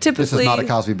 Yeah. Typically, This is not a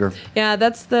Cosby beer. Yeah,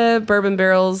 that's the bourbon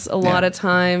barrels a lot Yeah. of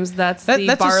times. That's That's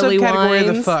the a barley subcategory of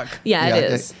wines. the fuck. Yeah, Yeah, it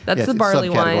is. That's yes, the it's barley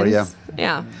subcategory, wines.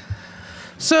 Yeah.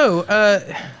 So,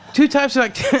 2 types of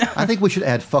activity. I think we should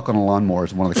add fuck on a lawnmower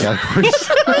as one of the categories.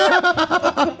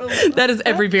 That is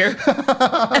every beer.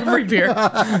 Every beer.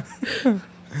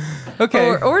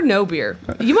 Okay. Or no beer.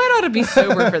 You might ought to be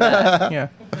sober for that. Yeah.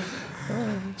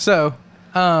 So,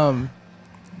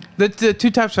 the 2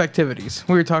 types of activities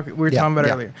we were talking about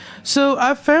yeah. earlier. So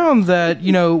I found that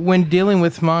when dealing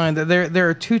with mine, that there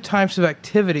are 2 types of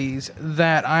activities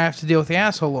that I have to deal with the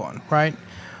asshole on. Right.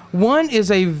 One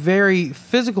is a very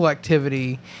physical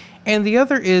activity, and the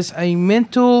other is a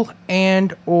mental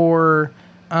and or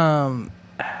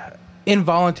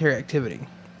involuntary activity.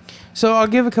 So I'll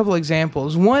give a couple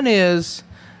examples. One is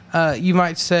you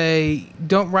might say,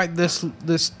 don't write this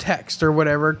text or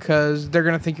whatever because they're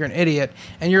going to think you're an idiot.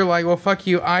 And you're like, well, fuck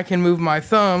you. I can move my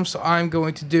thumb, so I'm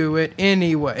going to do it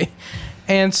anyway.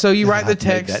 And so you write the I've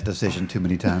made text. that decision too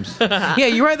many times. Yeah,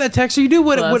 you write that text, or you do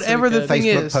Well, that's whatever the pretty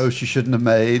thing Facebook is. post you shouldn't have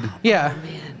made. Yeah,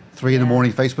 3 in the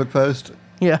morning Facebook post.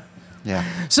 yeah. Yeah.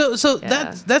 So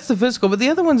Yeah. that's the physical, but the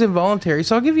other one's involuntary.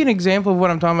 So I'll give you an example of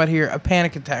what I'm talking about here: a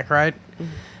panic attack, right?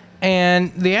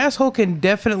 And the asshole can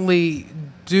definitely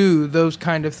do those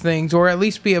kind of things, or at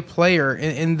least be a player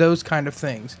in those kind of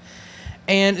things.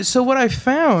 And so what I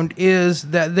found is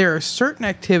that there are certain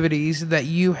activities that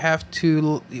you have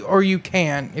to, or you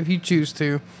can, if you choose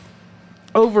to,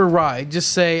 override.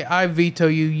 Just say, I veto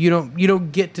you. You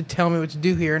don't get to tell me what to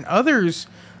do here. And others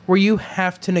where you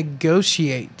have to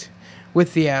negotiate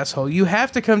with the asshole. You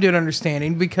have to come to an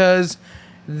understanding because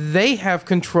they have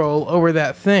control over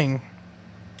that thing.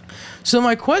 So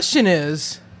my question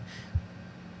is,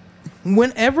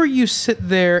 whenever you sit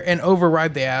there and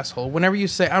override the asshole, whenever you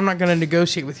say, I'm not going to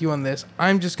negotiate with you on this,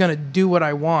 I'm just going to do what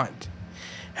I want,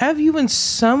 have you in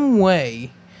some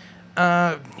way,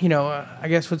 I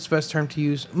guess what's the best term to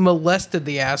use, molested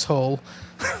the asshole?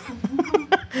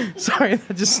 Sorry,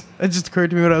 that just occurred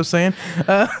to me what I was saying.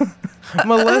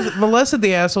 Molested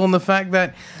the asshole in the fact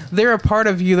that they're a part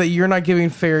of you that you're not giving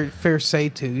fair say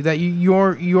to, that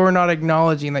you're not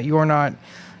acknowledging, that you're not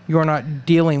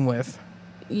dealing with.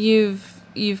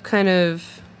 You've kind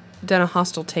of done a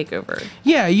hostile takeover.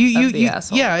 Yeah, you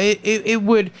asshole. yeah, it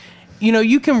would.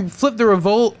 You can flip the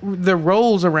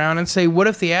roles around and say, what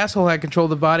if the asshole had control of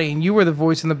the body and you were the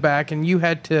voice in the back and you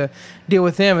had to deal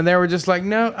with him, and they were just like,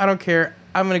 no, I don't care.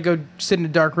 I'm going to go sit in a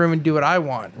dark room and do what I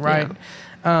want, right?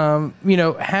 Yeah.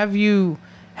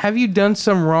 Have you done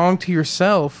some wrong to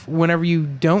yourself whenever you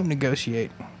don't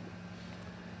negotiate?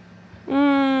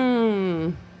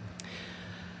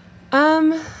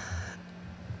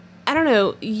 I don't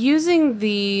know. Using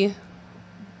the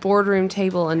boardroom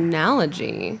table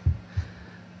analogy,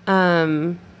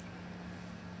 I'm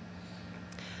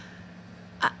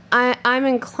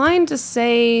inclined to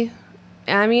say,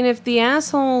 I mean, if the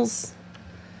asshole's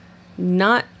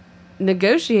not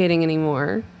negotiating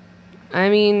anymore, I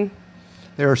mean,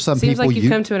 There are some seems people like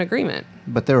you've come to an agreement.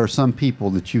 but there are some people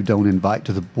that you don't invite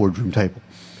to the boardroom table.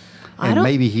 I And don't-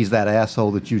 maybe he's that asshole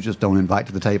that you just don't invite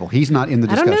to the table. He's not in the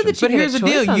I don't discussion. know that you But get a here's the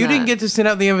choice deal: on you didn't that. get to send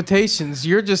out the invitations.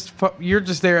 You're just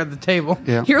there at the table.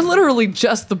 Yeah. You're literally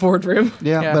just the boardroom.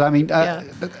 Yeah, Yeah. but I mean, Yeah.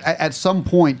 at some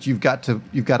point, you've got to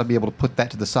be able to put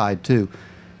that to the side too,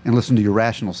 and listen to your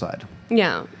rational side.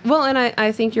 Yeah. Well, and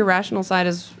I think your rational side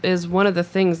is one of the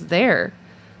things there,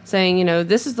 saying,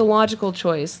 this is the logical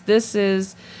choice. This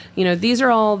is, these are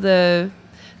all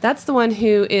that's the one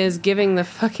who is giving the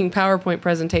fucking PowerPoint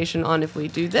presentation on if we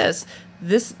do this.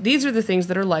 These are the things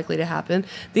that are likely to happen.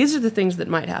 These are the things that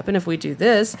might happen if we do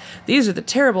this. These are the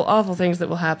terrible, awful things that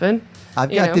will happen. I've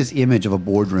got this image of a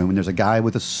boardroom, and there's a guy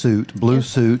with a suit, blue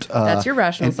suit. That's your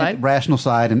rational and side. Rational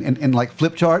side, and like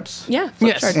flip charts. Yeah.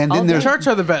 Flip Yes. charts And all then day. there's- Charts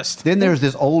are the best. Then there's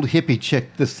this old hippie chick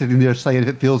that's sitting there saying, if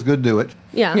it feels good, do it.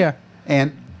 Yeah. Yeah.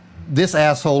 And this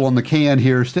asshole on the can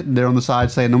here sitting there on the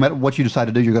side saying, no matter what you decide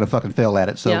to do, you're going to fucking fail at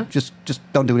it. So Yeah. just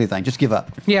don't do anything. Just give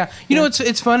up. Yeah,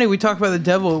 it's funny. We talk about the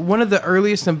devil. One of the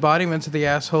earliest embodiments of the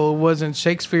asshole was in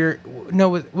Shakespeare.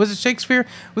 No, was it Shakespeare?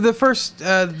 With the first,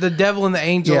 the devil and the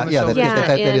angel. Yeah, and the yeah, soul.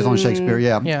 that is on in- Shakespeare.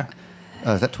 Yeah. yeah,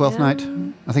 Is that Twelfth Night?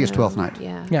 I think it's Twelfth Night.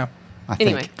 Yeah. yeah. I think.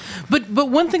 Anyway. But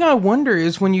one thing I wonder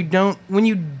is when you don't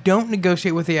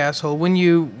negotiate with the asshole, when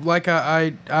you, like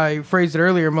I phrased it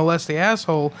earlier, molest the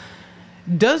asshole,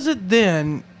 does it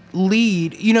then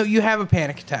lead? You have a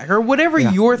panic attack or whatever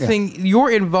Yeah, your yeah. thing,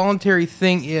 your involuntary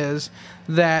thing is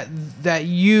that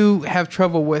you have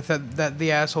trouble with that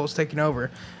the asshole's taking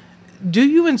over. Do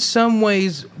you in some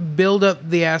ways build up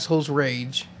the asshole's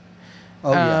rage?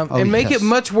 Oh, yeah. And make yes. it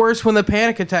much worse when the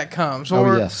panic attack comes,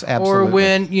 or yes, or absolutely.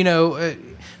 when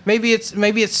maybe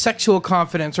it's sexual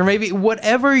confidence, or maybe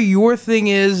whatever your thing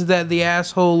is that the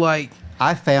asshole like.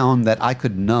 I found that I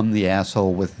could numb the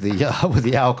asshole with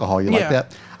the alcohol. You like Yeah.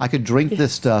 that? I could drink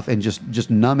this stuff and just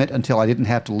numb it until I didn't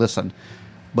have to listen.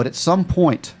 But at some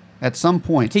point,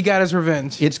 He got his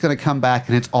revenge. it's going to come back,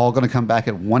 and it's all going to come back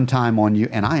at one time on you,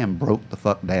 and I am broke the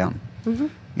fuck down. Mm-hmm.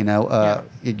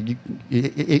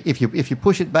 If you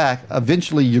push it back,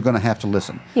 eventually you're going to have to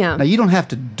listen. Yeah. Now you don't have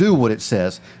to do what it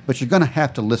says, but you're going to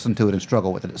have to listen to it and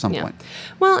struggle with it at some Yeah. point.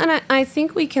 Well, and I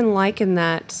think we can liken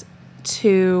that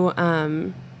to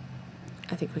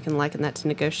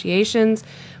negotiations.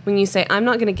 When you say, I'm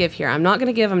not going to give here, I'm not going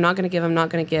to give, I'm not going to give, I'm not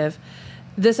going to give.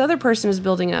 This other person is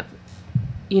building up.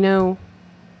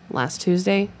 Last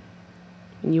Tuesday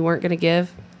when you weren't going to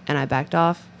give and I backed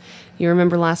off. You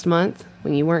remember last month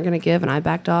when you weren't going to give and I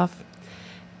backed off.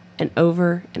 And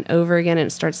over again, and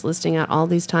it starts listing out all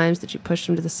these times that you pushed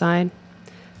them to the side.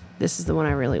 This is the one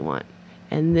I really want.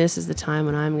 and this is the time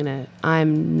when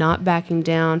I'm not backing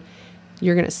down.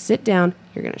 You're going to sit down,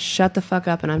 you're going to shut the fuck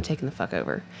up, and I'm taking the fuck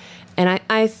over. And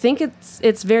I think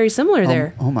it's very similar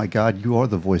there. Oh my God, you are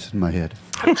the voice in my head.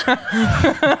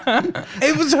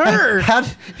 It was her.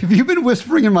 Have you been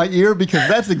whispering in my ear? Because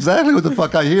that's exactly what the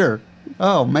fuck I hear.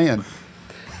 Oh, man.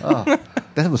 Oh,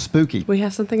 that was spooky. We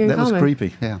have something in that common. That was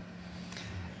creepy, yeah.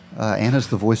 Anna's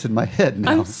the voice in my head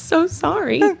now. I'm so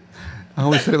sorry. I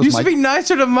always said it was You should be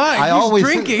nicer to Mike. He's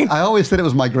drinking. I always said it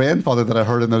was my grandfather that I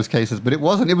heard in those cases, but it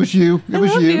wasn't. It was you. It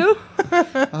was I love you.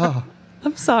 Oh.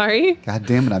 I'm sorry. God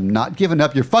damn it. I'm not giving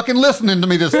up. You're fucking listening to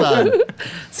me this time.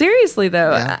 Seriously,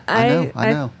 though. Yeah,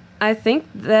 I know. I think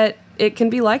that it can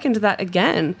be likened to that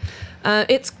again.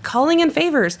 It's calling in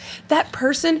favors. That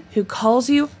person who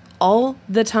calls you all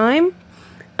the time,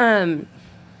 and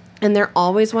they're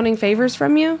always wanting favors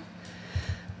from you.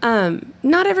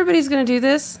 Not everybody's going to do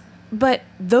this, but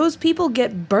those people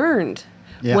get burned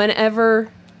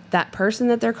whenever that person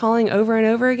that they're calling over and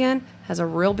over again has a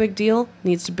real big deal,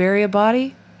 needs to bury a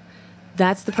body.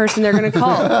 That's the person they're going to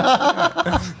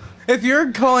call. If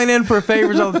you're calling in for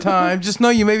favors all the time, just know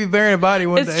you may be burying a body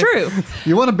one day. It's true.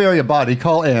 You want to bury a body,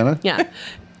 call Anna. Yeah.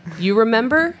 You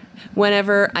remember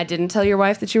whenever I didn't tell your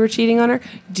wife that you were cheating on her?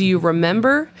 Do you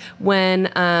remember when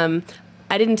I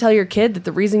didn't tell your kid that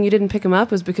the reason you didn't pick him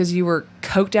up was because you were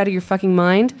coked out of your fucking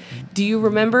mind? Do you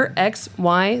remember X,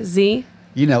 Y, Z?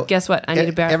 You know, guess what? I need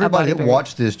to bury everybody that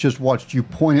watched this just watched you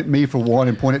point at me for one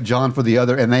and point at John for the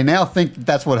other, and they now think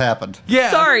that's what happened.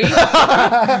 Yeah. Sorry.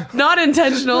 Not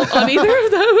intentional on either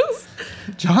of those.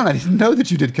 John, I didn't know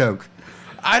that you did coke.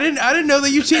 I didn't know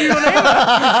that you cheated on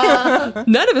Anna.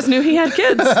 None of us knew he had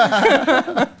kids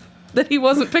that he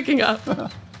wasn't picking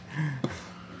up.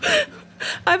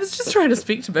 I was just trying to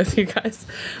speak to both of you guys.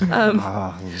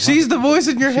 She's the voice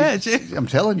in your head. I'm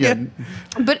telling you.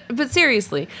 Yeah. But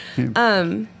seriously.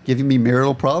 Giving me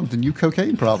marital problems and you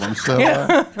cocaine problems. So,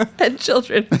 And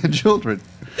children. and children.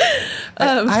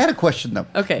 I had a question though.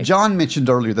 Okay. John mentioned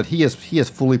earlier that he has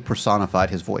fully personified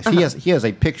his voice. He has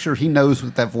a picture. He knows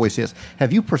what that voice is.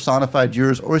 Have you personified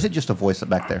yours, or is it just a voice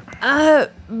back there?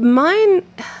 Mine.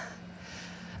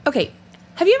 Okay.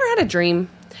 Have you ever had a dream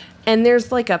and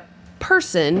there's like a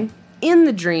person in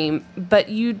the dream, but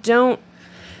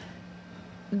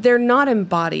they're not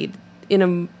embodied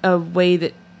in a way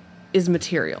that is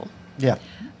material? Yeah.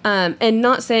 And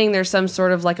not saying there's some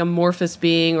sort of like amorphous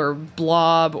being or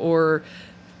blob or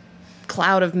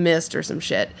cloud of mist or some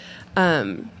shit.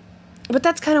 But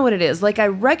that's kind of what it is. Like, I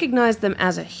recognize them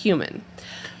as a human.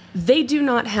 They do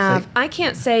not have... I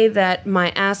can't say that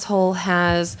my asshole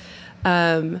has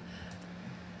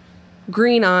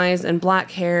green eyes and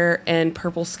black hair and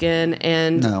purple skin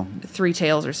and 3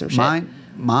 tails or some shit.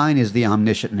 Mine is the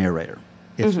omniscient narrator.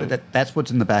 It's, that's what's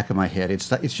in the back of my head.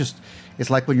 It's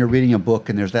like when you're reading a book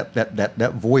and there's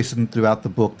that voice throughout the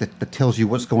book that tells you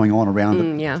what's going on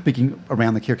around speaking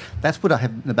around the character. That's what I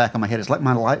have in the back of my head. It's like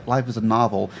my life is a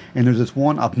novel, and there's this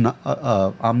one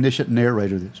omniscient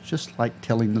narrator that's just like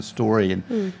telling the story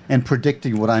and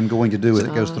predicting what I'm going to do as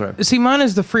it goes through. See, mine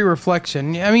is the free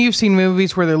reflection. I mean, you've seen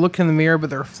movies where they're looking in the mirror, but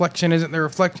the reflection isn't their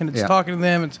reflection. It's talking to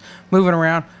them. It's moving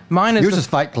around. Mine is yours is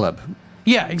Fight Club.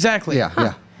 Yeah, exactly.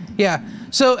 Yeah.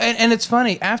 So, and it's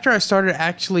funny, after I started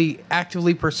actually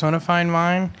actively personifying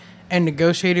mine and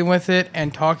negotiating with it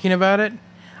and talking about it,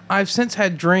 I've since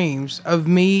had dreams of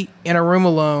me in a room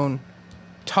alone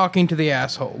talking to the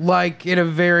asshole. Like, in a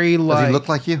very, like... Does he look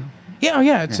like you?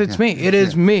 Yeah, it's me. It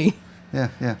is me.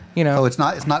 Yeah. You know. Oh, it's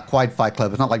not quite Fight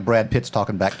Club. It's not like Brad Pitt's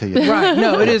talking back to you. Right.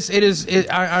 No, it is.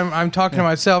 I'm talking to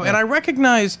myself, and I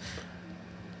recognize...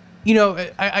 You know,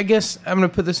 I guess I'm going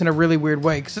to put this in a really weird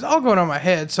way because it's all going on in my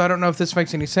head, so I don't know if this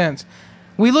makes any sense.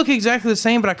 We look exactly the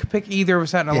same, but I could pick either of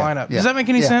us out in a lineup. Does that make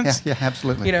any sense? Yeah,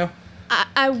 absolutely. You know?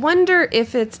 I wonder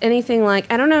if it's anything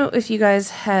like... I don't know if you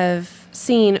guys have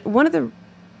seen one of the...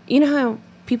 You know how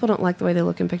people don't like the way they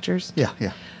look in pictures? Yeah.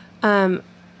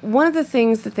 One of the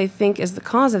things that they think is the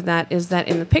cause of that is that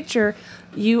in the picture,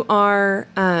 you are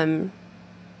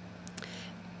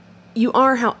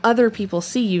how other people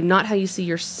see you, not how you see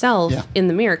yourself in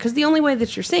the mirror. Because the only way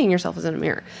that you're seeing yourself is in a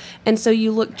mirror, and so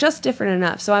you look just different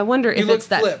enough. So I wonder if it's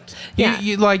that flipped. Yeah,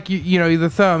 you know the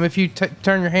thumb. If you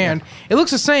turn your hand, it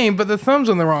looks the same, but the thumb's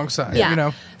on the wrong side. Yeah. You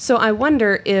know. So I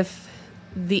wonder if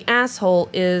the asshole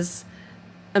is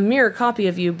a mirror copy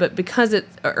of you, but because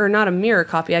or not a mirror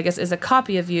copy, I guess, is a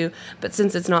copy of you, but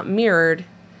since it's not mirrored,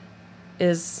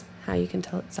 is how you can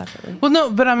tell it separately. Well,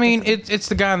 no, but I mean, it's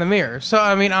the guy in the mirror. So,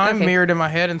 I mean, I'm mirrored in my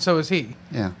head, and so is he.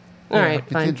 Yeah. All right,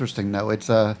 It's fine. interesting, though.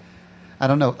 It's, I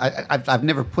don't know. I've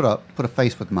never put a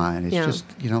face with mine. It's just,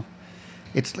 you know,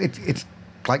 it's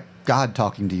like God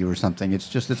talking to you or something. It's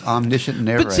just this omniscient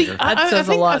narrator. But see, That says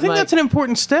a lot, I think Mike. that's an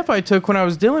important step I took when I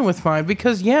was dealing with mine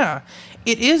because, yeah,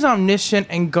 it is omniscient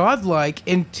and godlike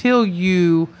until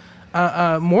you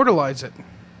mortalize it,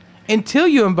 until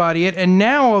you embody it, and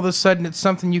now all of a sudden it's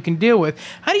something you can deal with.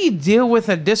 How do you deal with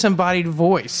a disembodied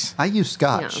voice? I use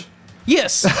Scotch.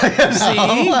 Yes.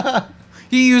 See?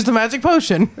 You use the magic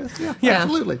potion. Yeah,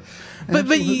 absolutely.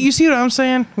 But you see what I'm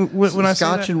saying when I say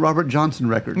Scotch that? and Robert Johnson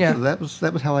records. Yeah. So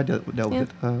that was how I dealt with it.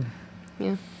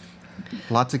 Yeah.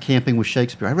 Lots of camping with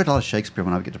Shakespeare. I read a lot of Shakespeare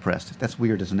when I would get depressed. That's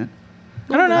weird, isn't it?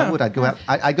 I don't know. I'd go out.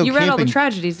 I go You camping. read all the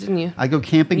tragedies, didn't you? I go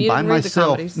camping You by didn't read the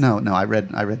myself. comedies. No, I read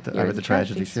the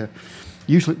tragedies. Yeah.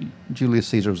 Usually Julius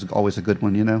Caesar was always a good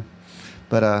one, you know.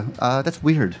 But that's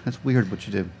weird. That's weird what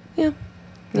you do. Yeah.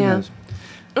 Who Yeah. knows?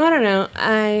 I don't know.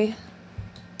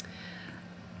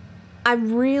 I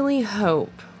really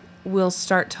hope we'll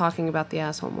start talking about the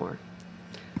asshole more.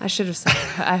 I should have said,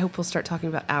 I hope we'll start talking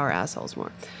about our assholes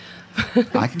more.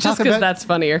 I can Just talk because about that's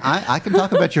funnier. I can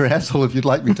talk about your asshole if you'd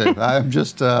like me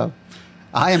to.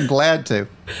 I am glad to.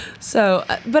 So,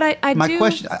 but I My do.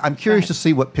 question, I'm curious to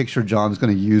see what picture John's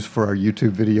going to use for our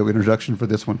YouTube video introduction for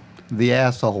this one. The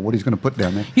asshole, what he's going to put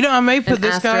down there. You know, I may put An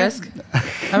this asterisk. guy.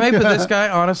 I may put this guy,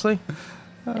 honestly.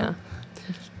 Yeah.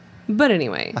 But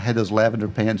anyway. I had those lavender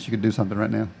pants. You could do something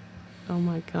right now. Oh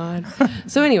my God.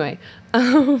 So anyway,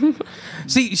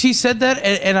 See, she said that,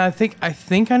 and I think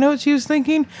I know what she was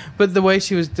thinking, but the way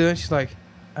she was doing, she's like,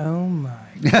 "Oh my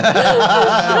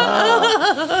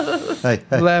Hey,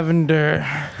 lavender."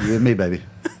 you and me, baby.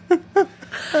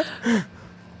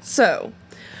 so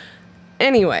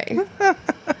anyway,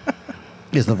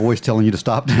 Is the voice telling you to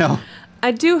stop now?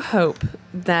 I do hope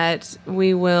that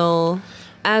we will,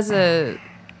 as a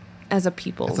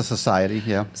people, It's a society,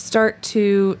 yeah. start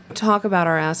to talk about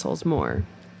our assholes more.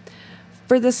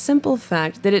 For the simple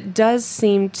fact that it does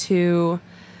seem to,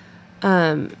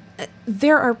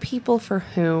 there are people for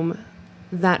whom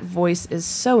that voice is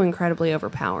so incredibly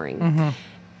overpowering. Mm-hmm.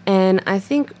 And I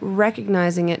think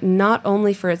recognizing it not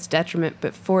only for its detriment,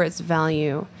 but for its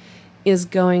value is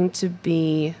going to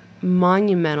be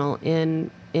monumental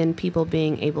in people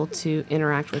being able to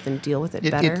interact with and deal with it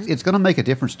better. It's going to make a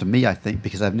difference to me, I think,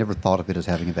 because I've never thought of it as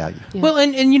having a value. Yeah. Well,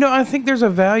 and you know, I think there's a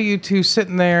value to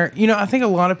sitting there. You know, I think a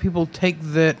lot of people take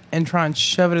that and try and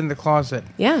shove it in the closet.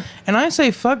 Yeah. And I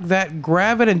say, fuck that.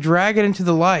 Grab it and drag it into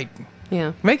the light.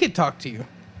 Yeah. Make it talk to you.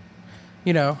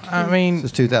 You know, I mean, This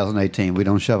is 2018. We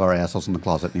don't shove our assholes in the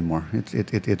closet anymore.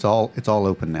 It's all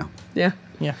open now. Yeah.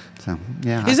 yeah. So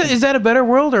yeah. Is that a better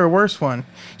world or a worse one?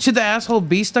 Should the asshole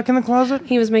be stuck in the closet?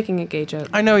 He was making a gay joke.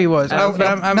 I know he was, Oh, but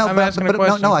I'm asking a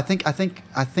question. No. I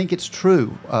think it's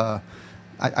true.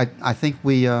 I think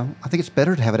it's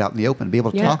better to have it out in the open, be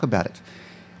able to Yeah. talk about it.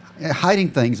 Hiding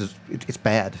things it's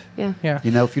bad. Yeah. Yeah. You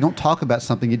know, if you don't talk about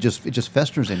something, it just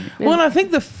festers in you. Well, and I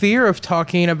think the fear of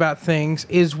talking about things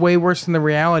is way worse than the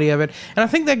reality of it. And I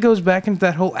think that goes back into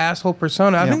that whole asshole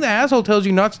persona. I Yeah. think the asshole tells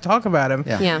you not to talk about him.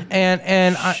 Yeah. Yeah.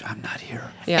 And Shh, I'm not here.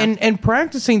 Yeah. and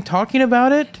practicing talking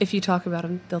about it, If you talk about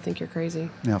him, they'll think you're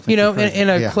crazy. Yeah, I think you know, you're crazy. in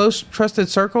a Yeah. close, trusted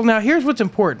circle. Now, here's what's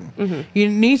important. Mm-hmm. You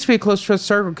needs to be a close, trusted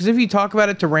circle, because if you talk about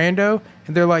it to rando,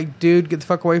 and they're like, dude, get the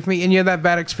fuck away from me, and you have that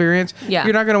bad experience, Yeah.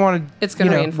 you're not going to want to, It's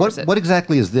gonna reinforce it. What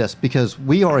exactly is this? Because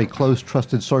we are a close,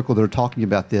 trusted circle that are talking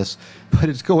about this, but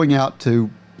it's going out to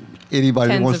anybody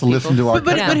Tens who wants of to listen people. to our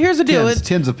But here's the deal.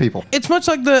 tens of people. It's much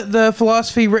like the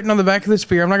philosophy written on the back of the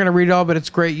spear. I'm not going to read it all, but it's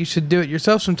great. You should do it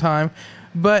yourself sometime.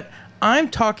 But I'm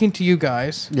talking to you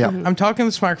guys. Yeah. Mhm. I'm talking to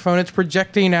this microphone. It's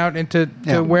projecting out into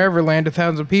Yeah. to wherever land to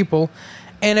thousands of people.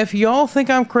 And if y'all think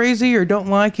I'm crazy or don't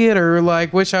like it or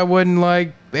like wish I wouldn't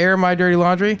like air my dirty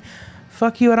laundry,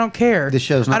 fuck you. I don't care. This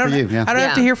show's not I don't, for you, yeah. I don't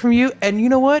have to Yeah. hear from you. And you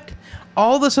know what?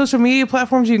 All the social media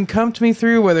platforms you can come to me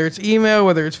through, whether it's email,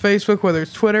 whether it's Facebook, whether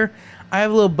it's Twitter, I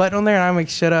have a little button on there and I make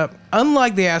shit up.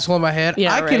 Unlike the asshole in my head,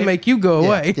 Yeah, I can right. make you go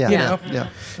away. Yeah. You Yeah. know?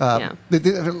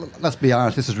 Yeah. Let's be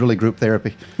honest. This is really group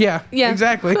therapy. Yeah. Yeah.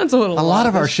 Exactly. That's what A lot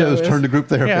of our this show shows is. turn to group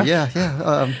therapy. Yeah.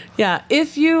 Yeah. Yeah.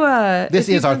 If you This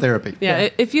if is our you've been- therapy. Yeah.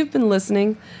 If you've been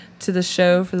listening to the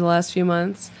show for the last few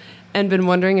months and been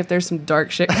wondering if there's some dark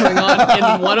shit going on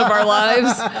in one of our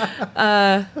lives,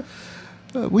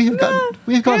 We have gone.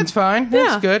 Yeah, it's fine.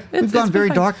 yeah, It's good. We've gone been very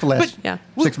fine. dark the last Yeah.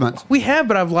 6 months. We have,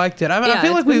 but I've liked it. I Yeah,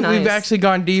 feel like it's been we've nice. actually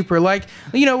gone deeper. Like,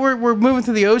 you know, we're moving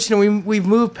through the ocean and we've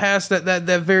moved past that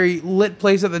very lit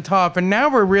place at the top, and now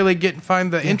we're really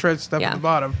find the interest stuff Yeah. at the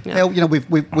bottom. Yeah. Well, you know,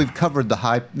 we've covered the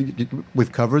high.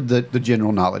 We've covered the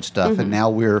general knowledge stuff, Mm-hmm. and now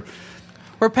we're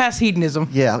We're past hedonism.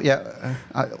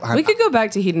 we could go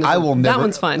back to hedonism. I will never. That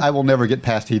one's fun. I will never get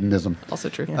past hedonism. Also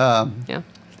true. Um, Yeah.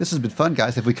 This has been fun,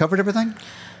 guys. Have we covered everything?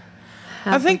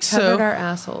 Have I think we covered so. our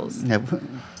assholes? Yeah.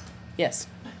 Yes.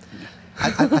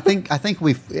 I think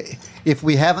we've, if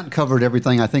we haven't covered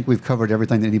everything, I think we've covered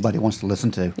everything that anybody wants to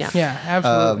listen to. Yeah. Yeah,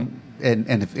 absolutely.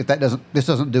 And if this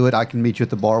doesn't do it, I can meet you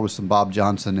at the bar with some Bob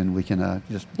Johnson, and we can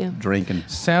just drink and.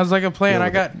 Sounds like a plan.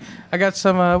 Deal with I got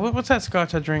some. What's that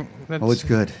scotch I drink? That's Oh, it's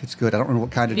good. It's good. I don't remember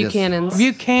what kind it is. Buchanan's.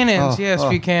 Buchanan's. Oh, Yes,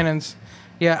 oh. Buchanan's.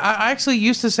 Yeah, I actually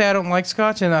used to say I don't like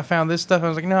scotch, and I found this stuff. I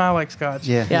was like, no, I like scotch.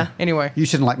 Yeah. Yeah. Anyway. You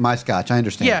shouldn't like my scotch. I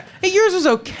understand. Yeah, yours is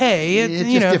okay. It's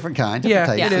just different kind,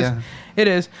 different yeah, taste, it is. yeah. It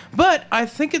is. But I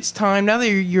think it's time now that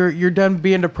you're done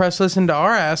being depressed, listening to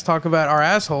our ass talk about our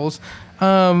assholes.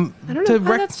 I don't know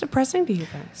why that's depressing to you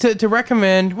guys. To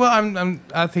recommend, well,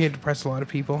 I think it depressed a lot of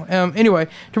people. Anyway,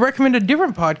 to recommend a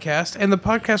different podcast, and the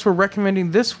podcast we're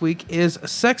recommending this week is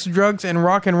Sex, Drugs, and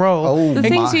Rock and Roll. Oh, The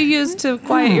things you use to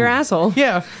quiet your asshole.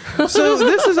 Yeah. So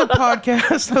this is a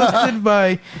podcast hosted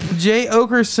by Jay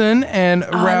Okerson and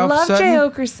Ralph I love Sutton. Jay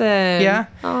Okerson. Yeah.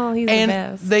 Oh, he's And the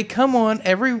best. they come on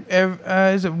every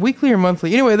is it weekly or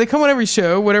monthly? Anyway, they come on every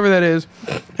show, whatever that is,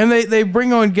 and they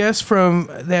bring on guests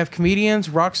they have comedians,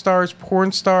 rock stars,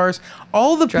 porn stars,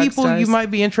 all the Drug people stars. you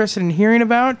might be interested in hearing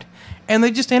about, and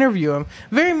they just interview them.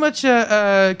 Very much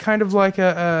kind of like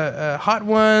a Hot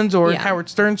Ones or Yeah. Howard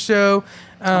Stern show.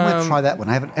 I'm going to try that one.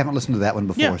 I haven't listened to that one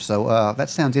before, Yeah. so that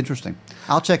sounds interesting.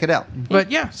 I'll check it out. But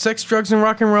yeah, Sex, Drugs, and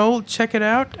Rock and Roll. Check it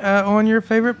out on your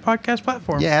favorite podcast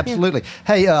platform. Yeah, absolutely.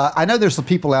 Hey, I know there's some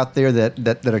people out there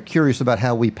that are curious about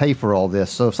how we pay for all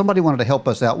this. So if somebody wanted to help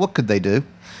us out, what could they do?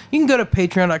 You can go to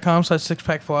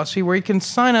patreon.com/sixpackphilosophy where you can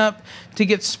sign up to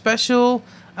get special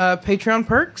Patreon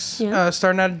perks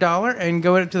starting at $1 and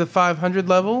going up to the 500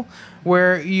 level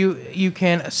where you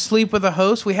can sleep with a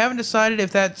host. We haven't decided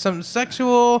if that's something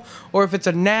sexual or if it's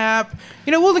a nap.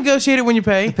 We'll negotiate it when you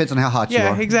pay. Depends on how hot you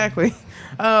Yeah, are. exactly.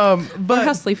 Or But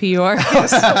how sleepy you are.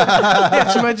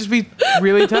 yeah, she might just be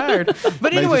really tired. But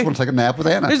Maybe anyway, just want to take a nap with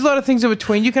Anna. there's a lot of things in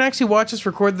between. You can actually watch us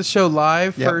record the show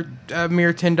live Yep. for a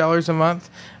mere $10 a month.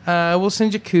 We'll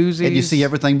send you koozies. And you see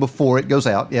everything before it goes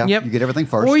out. Yeah, Yep. you get everything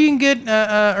first. Or you can get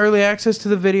early access to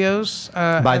the videos.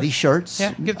 Buy these shirts.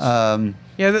 Yeah, get-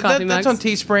 Yeah, Coffee that's mugs, on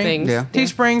Teespring. things. Yeah.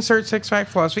 Teespring, search Six Pack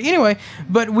Philosophy. Anyway,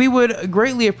 but we would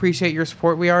greatly appreciate your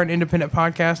support. We are an independent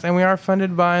podcast, and we are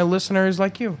funded by listeners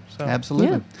like you. So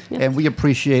absolutely. Yeah, yeah. And we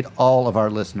appreciate all of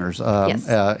our listeners, Yes.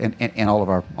 and all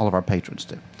of our patrons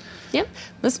too. Yep.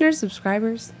 Listeners,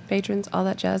 subscribers, patrons, all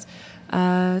that jazz.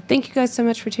 Thank you guys so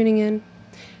much for tuning in.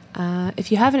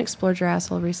 If you haven't explored your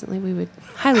asshole recently, we would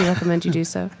highly recommend you do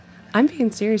so. I'm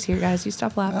being serious here, guys. You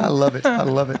stop laughing. I love it. I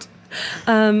love it.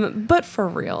 But for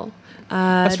real.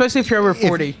 especially if you're over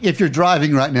 40. If you're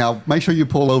driving right now, make sure you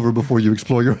pull over before you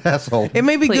explore your asshole. It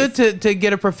may be Please. good to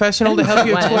get a professional to help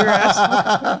you When. explore your ass.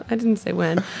 I didn't say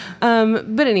when.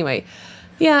 But anyway,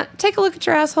 yeah, take a look at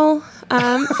your asshole.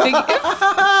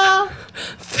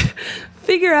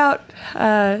 Figure out,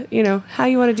 how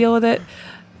you want to deal with it.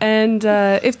 And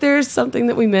if there's something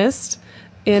that we missed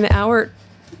in our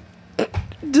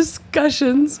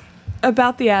discussions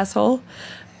about the asshole,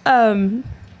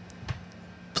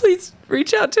 please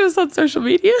reach out to us on social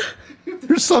media.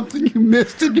 There's something you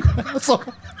missed in your asshole.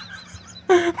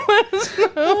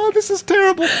 Oh, this is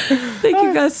terrible. Thank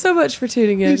you guys so much for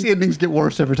tuning in. These endings get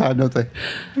worse every time, don't they?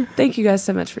 Thank you guys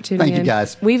so much for tuning in. Thank you,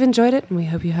 guys. We've enjoyed it, and we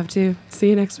hope you have too. See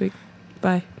you next week.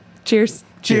 Bye. Cheers.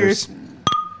 Cheers.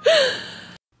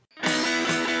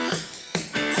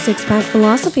 Six Pack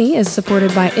Philosophy is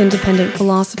supported by independent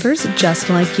philosophers just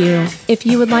like you. If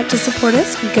you would like to support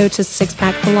us, go to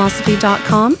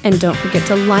sixpackphilosophy.com and don't forget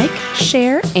to like,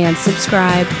 share, and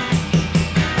subscribe.